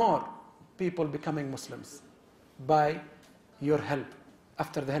or more people becoming Muslims by your help,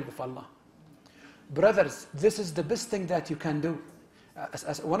 after the help of Allah. Brothers, this is the best thing that you can do.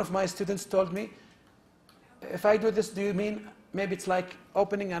 As one of my students told me, if I do this, do you mean maybe it's like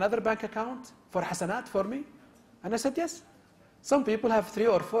opening another bank account for hasanat for me? And I said, yes. Some people have 3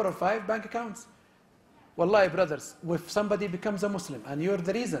 or 4 or 5 bank accounts. Wallahi, brothers, if somebody becomes a Muslim and you're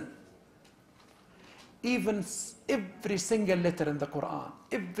the reason, even every single letter in the Quran,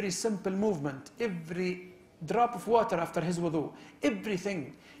 every simple movement, every drop of water after his wudu,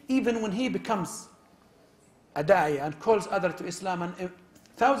 everything, even when he becomes a da'i and calls others to Islam, and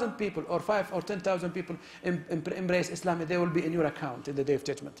 1,000 people or 5 or 10,000 people embrace Islam, they will be in your account in the Day of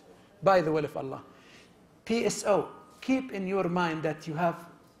Judgment, by the will of Allah. PSO, keep in your mind that you have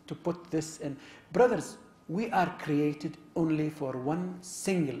to put this in. Brothers, We are created only for one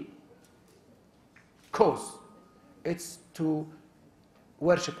single cause. It's to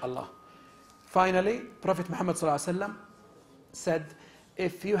worship Allah. Finally, Prophet Muhammad ﷺ said,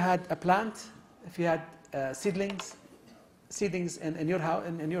 if you had a plant, if you had seedlings in your house,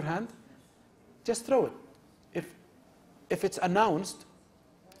 in your hand, just throw it. If it's announced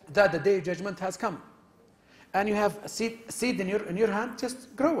that the day of judgment has come, and you have a seed in your hand,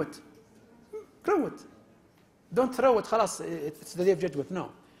 just grow it. Grow it. Don't throw it, khalas, it's the day of judgment.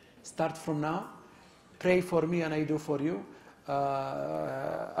 No. Start from now. Pray for me and I do for you.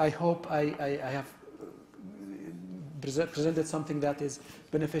 I hope I have presented something that is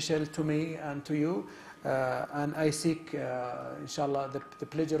beneficial to me and to you. And I seek, inshallah, the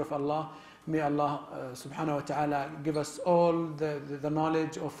pleasure of Allah. May Allah subhanahu wa ta'ala give us all the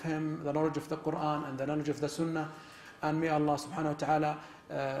knowledge of Him, the knowledge of the Quran and the knowledge of the Sunnah. And may Allah subhanahu wa ta'ala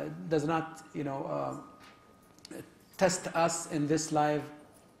does not, test us in this life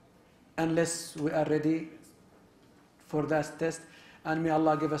unless we are ready for that test. And may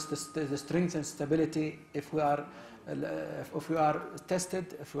Allah give us the strength and stability if we are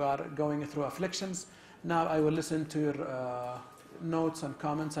tested, if we are going through afflictions. Now I will listen to your notes and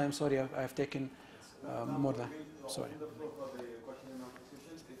comments. I'm sorry, I have taken more than. Sorry. If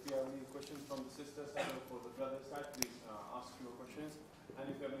you have any questions from the sister side or for the brother side, please ask your questions. And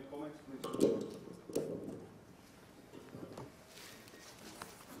if you have any comments, please.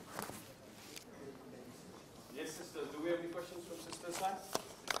 Yes, sister. Do we have any questions from sister side?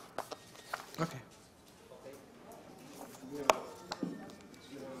 Okay.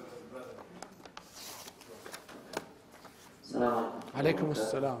 Alaykum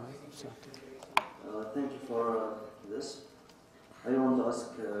as-salam. Thank you for this. I want to ask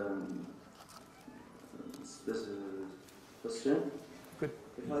this question. Good.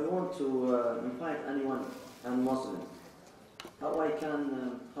 If I want to invite anyone and Muslim, how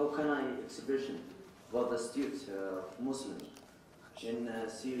can I expression about the state of Muslims in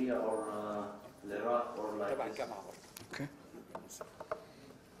Syria or Iraq or like this? Okay.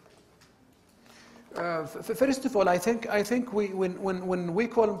 First of all, I think when we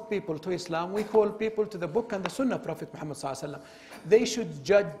call people to Islam, we call people to the book and the Sunnah of Prophet Muhammad ﷺ. They should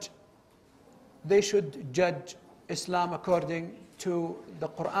judge Islam according to the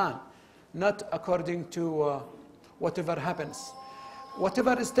Quran, not according to whatever happens.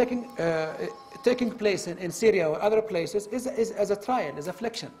 Whatever is taking place in Syria or other places is as a trial, is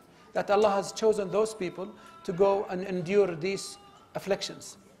affliction, that Allah has chosen those people to go and endure these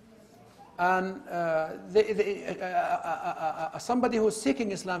afflictions. And somebody who is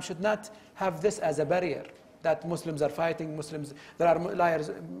seeking Islam should not have this as a barrier, that Muslims are fighting, Muslims, there are liars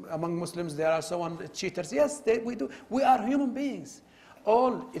among Muslims, there are so on cheaters. Yes, we do. We are human beings.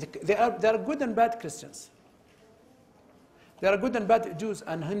 There are good and bad Christians. There are good and bad Jews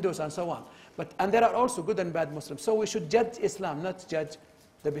and Hindus and so on. And there are also good and bad Muslims. So we should judge Islam, not judge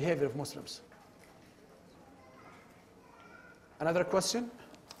the behavior of Muslims. Another question?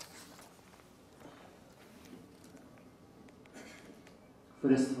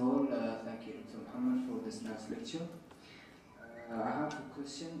 First of all, thank you, Dr. Muhammad, for this nice lecture. I have a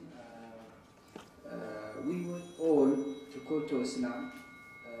question. We want all to call to Islam,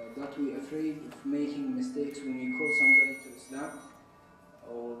 but we're afraid of making mistakes when we call somebody to Islam,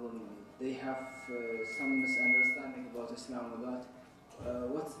 or they have some misunderstanding about Islam or that.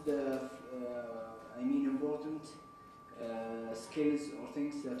 What's the, important skills or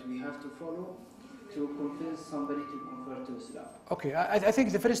things that we have to follow to convince somebody to convert to Islam? Okay, I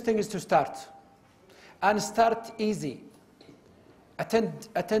think the first thing is to start. And start easy.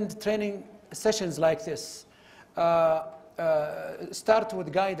 Attend training sessions like this. Start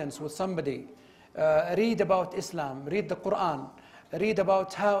with guidance with somebody. Read about Islam, read the Quran, read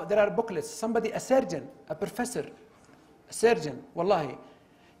about how there are booklets. Somebody, a surgeon, a professor, a surgeon, wallahi,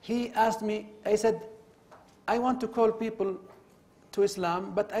 he asked me, I said, I want to call people to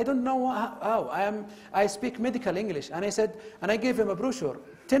Islam, but I don't know how. I speak medical English. And I said, and I gave him a brochure.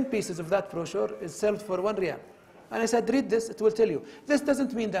 10 pieces of that brochure is sold for 1 riyal. And I said, read this, it will tell you. This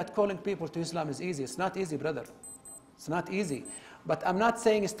doesn't mean that calling people to Islam is easy. It's not easy, brother. It's not easy. But I'm not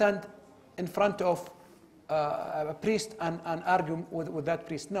saying stand in front of a priest and argue with that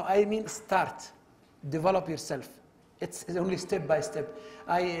priest. No, I mean start. Develop yourself. It's only step by step.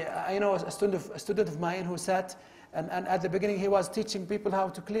 I know a student of mine who sat, and at the beginning he was teaching people how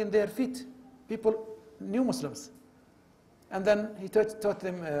to clean their feet. People, new Muslims. And then he taught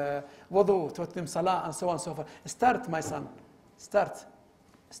them wudu, taught them salah, and so on and so forth. Start, my son. Start.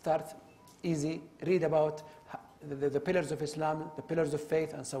 Easy. Read about the pillars of Islam, the pillars of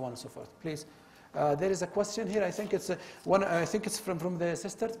faith, and so on and so forth. Please. There is a question here. I think it's one. I think it's from the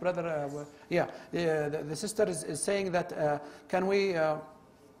sisters, brother. Yeah, the sister is saying that can we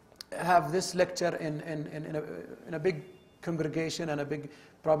have this lecture in a big congregation and a big,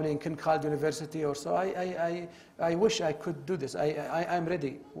 probably in King Khalid University or so. I wish I could do this. I'm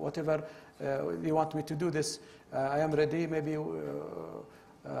ready. Whatever you want me to do this, I am ready. Maybe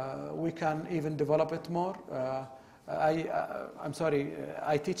we can even develop it more. I'm sorry,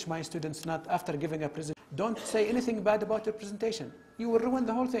 I teach my students not after giving a presentation. Don't say anything bad about your presentation. You will ruin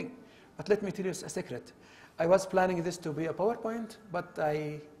the whole thing. But let me tell you a secret. I was planning this to be a PowerPoint, but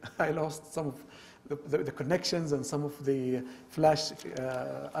I lost some of the connections and some of the flash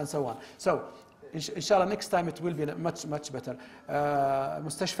and so on. So, inshallah, next time it will be much better.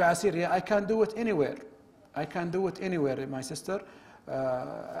 Mustashfa Asir, yeah, I can do it anywhere. I can do it anywhere, my sister.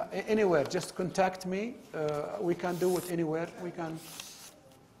 Anywhere, just contact me. We can do it anywhere. We can.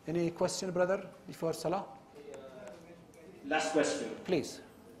 Any question, brother, before Salah? Last question. Please.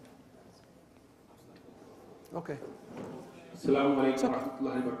 Okay. Assalamu alaikum wa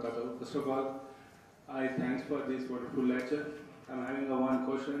rahmatullahi wa barakatuh. First of all, I thanks for this wonderful lecture. I'm having one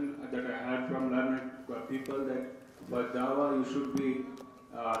question that I heard from learned people that for Dawah you should be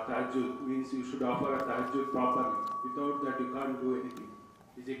tahajjud, means you should offer a tahajjud properly. Without that you can't do anything.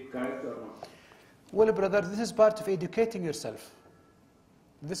 Is it correct or not? Well, brother, this is part of educating yourself.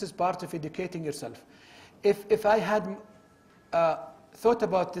 This is part of educating yourself. If I had thought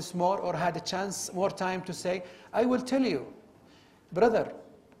about this more or had a chance, more time to say, I will tell you, brother,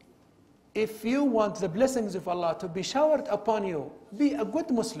 if you want the blessings of Allah to be showered upon you, be a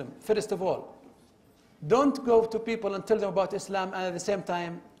good Muslim, first of all. Don't go to people and tell them about Islam and at the same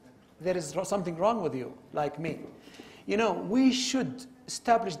time there is something wrong with you, like me. You know, we should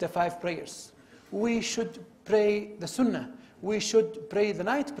establish the 5 prayers. We should pray the Sunnah. We should pray the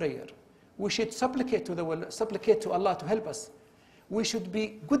night prayer. We should supplicate to Allah to help us. We should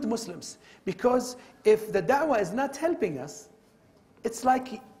be good Muslims, because if the da'wah is not helping us, it's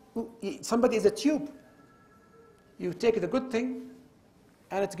like somebody is a tube. You take the good thing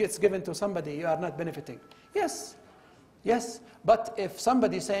and it gets given to somebody, you are not benefiting. Yes, but if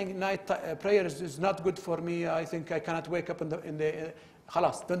somebody is saying night prayer is not good for me, I think I cannot wake up in the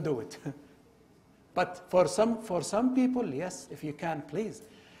khalas, don't do it. But for some people, yes, if you can, please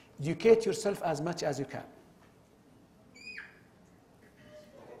educate yourself as much as you can.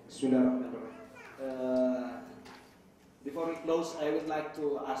 Before we close, I would like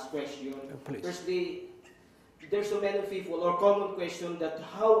to ask question. Please. Firstly, there's so many people, or common question, that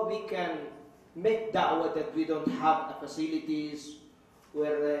how we can make da'wah that we don't have facilities,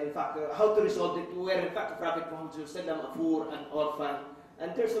 where in fact, how to resolve it, where in fact the Prophet Muhammad said them a poor and orphan.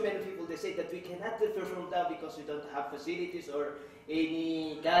 And there's so many people, they say that we cannot perform da'wah because we don't have facilities or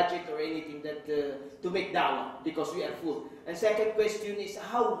any gadget or anything that to make da'wah because we are full. And second question is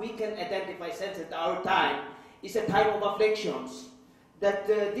how we can identify, since at our time is a time of afflictions, that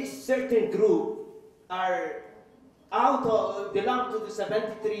this certain group are out of, belong to the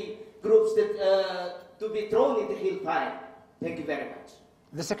 73 groups that to be thrown in the hellfire. Thank you very much.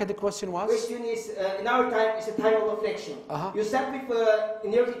 The second question was? Question is, in our time is a time of affliction. You said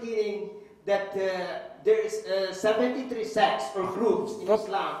in your beginning that there is 73 sects or groups in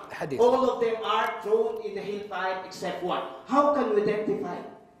Islam. Hadith. All of them are thrown in the hellfire except one. How can we identify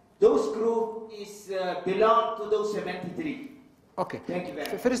those groups belong to those 73? Okay. Thank you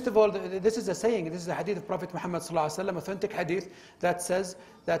very much. First of all, this is a saying. This is a hadith of Prophet Muhammad ﷺ, authentic hadith that says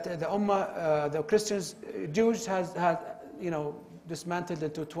that the Ummah, the Christians, Jews had dismantled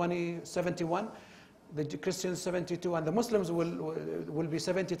into 71. The Christians 72, and the Muslims will be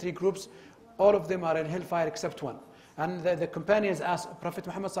 73 groups. All of them are in hellfire except one. And the companions asked Prophet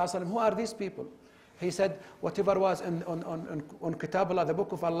Muhammad ﷺ, who are these people? He said, whatever was on Kitab Allah, the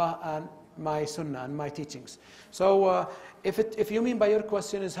book of Allah, and my Sunnah and my teachings. So if you mean by your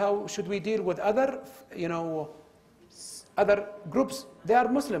question is how should we deal with other groups, they are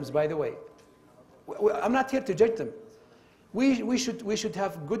Muslims, by the way. I'm not here to judge them. We should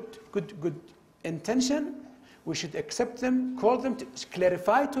have good intention. We should accept them, call them,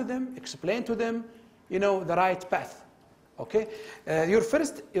 clarify to them, explain to them, the right path. Okay. Your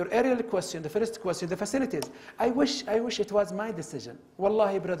earlier question, the first question, the facilities. I wish it was my decision.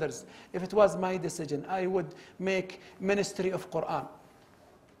 Wallahi, brothers, if it was my decision, I would make Ministry of Quran,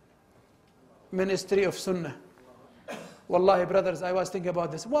 Ministry of Sunnah. Wallahi, brothers, I was thinking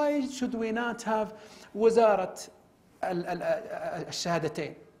about this. Why should we not have Wazarat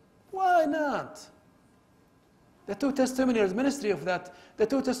al-Shahadatain? Why not? The 2 testimonials, ministry of that, the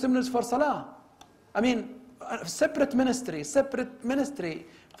 2 testimonials for Salah. I mean, separate ministry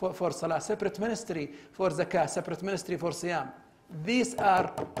for salah, separate ministry for zakah, separate ministry for siyam. These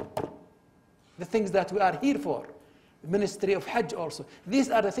are the things that we are here for. Ministry of Hajj also. These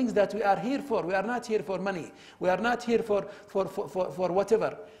are the things that we are here for. We are not here for money. We are not here for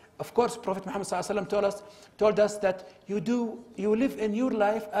whatever. Of course, Prophet Muhammad ﷺ told us that you live in your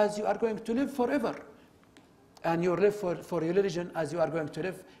life as you are going to live forever. And you live for your religion as you are going to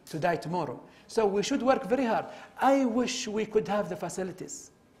live to die tomorrow. So we should work very hard. I wish we could have the facilities.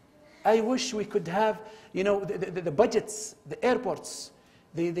 I wish we could have, the budgets, the airports,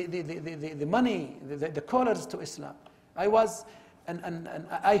 the money, the callers to Islam. I was, and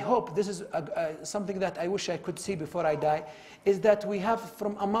I hope this is something that I wish I could see before I die, is that we have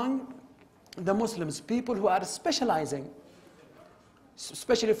from among the Muslims people who are specializing,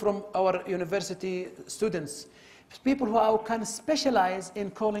 especially from our university students, people who can specialize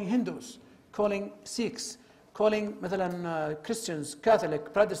in calling Hindus, calling Sikhs, calling Christians,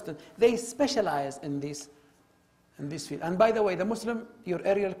 Catholic, Protestant. They specialize in this field. And by the way, the Muslim, your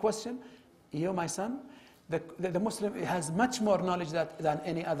earlier question, you, my son, the Muslim has much more knowledge than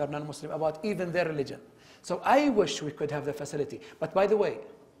any other non-Muslim about even their religion. So I wish we could have the facility. But by the way,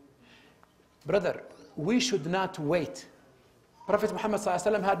 brother, we should not wait. Prophet Muhammad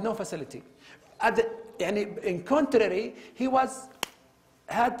ﷺ had no facility. In contrary, he was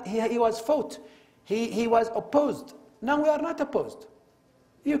fought. He was opposed. Now we are not opposed.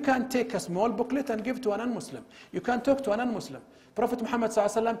 You can take a small booklet and give to a non-Muslim. You can talk to a non-Muslim. Prophet Muhammad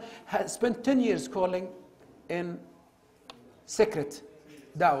ﷺ has spent 10 years calling in secret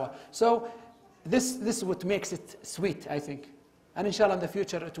dawah. So this is what makes it sweet, I think. And inshallah in the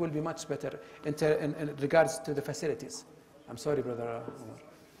future it will be much better in regards to the facilities. I'm sorry, brother Umar.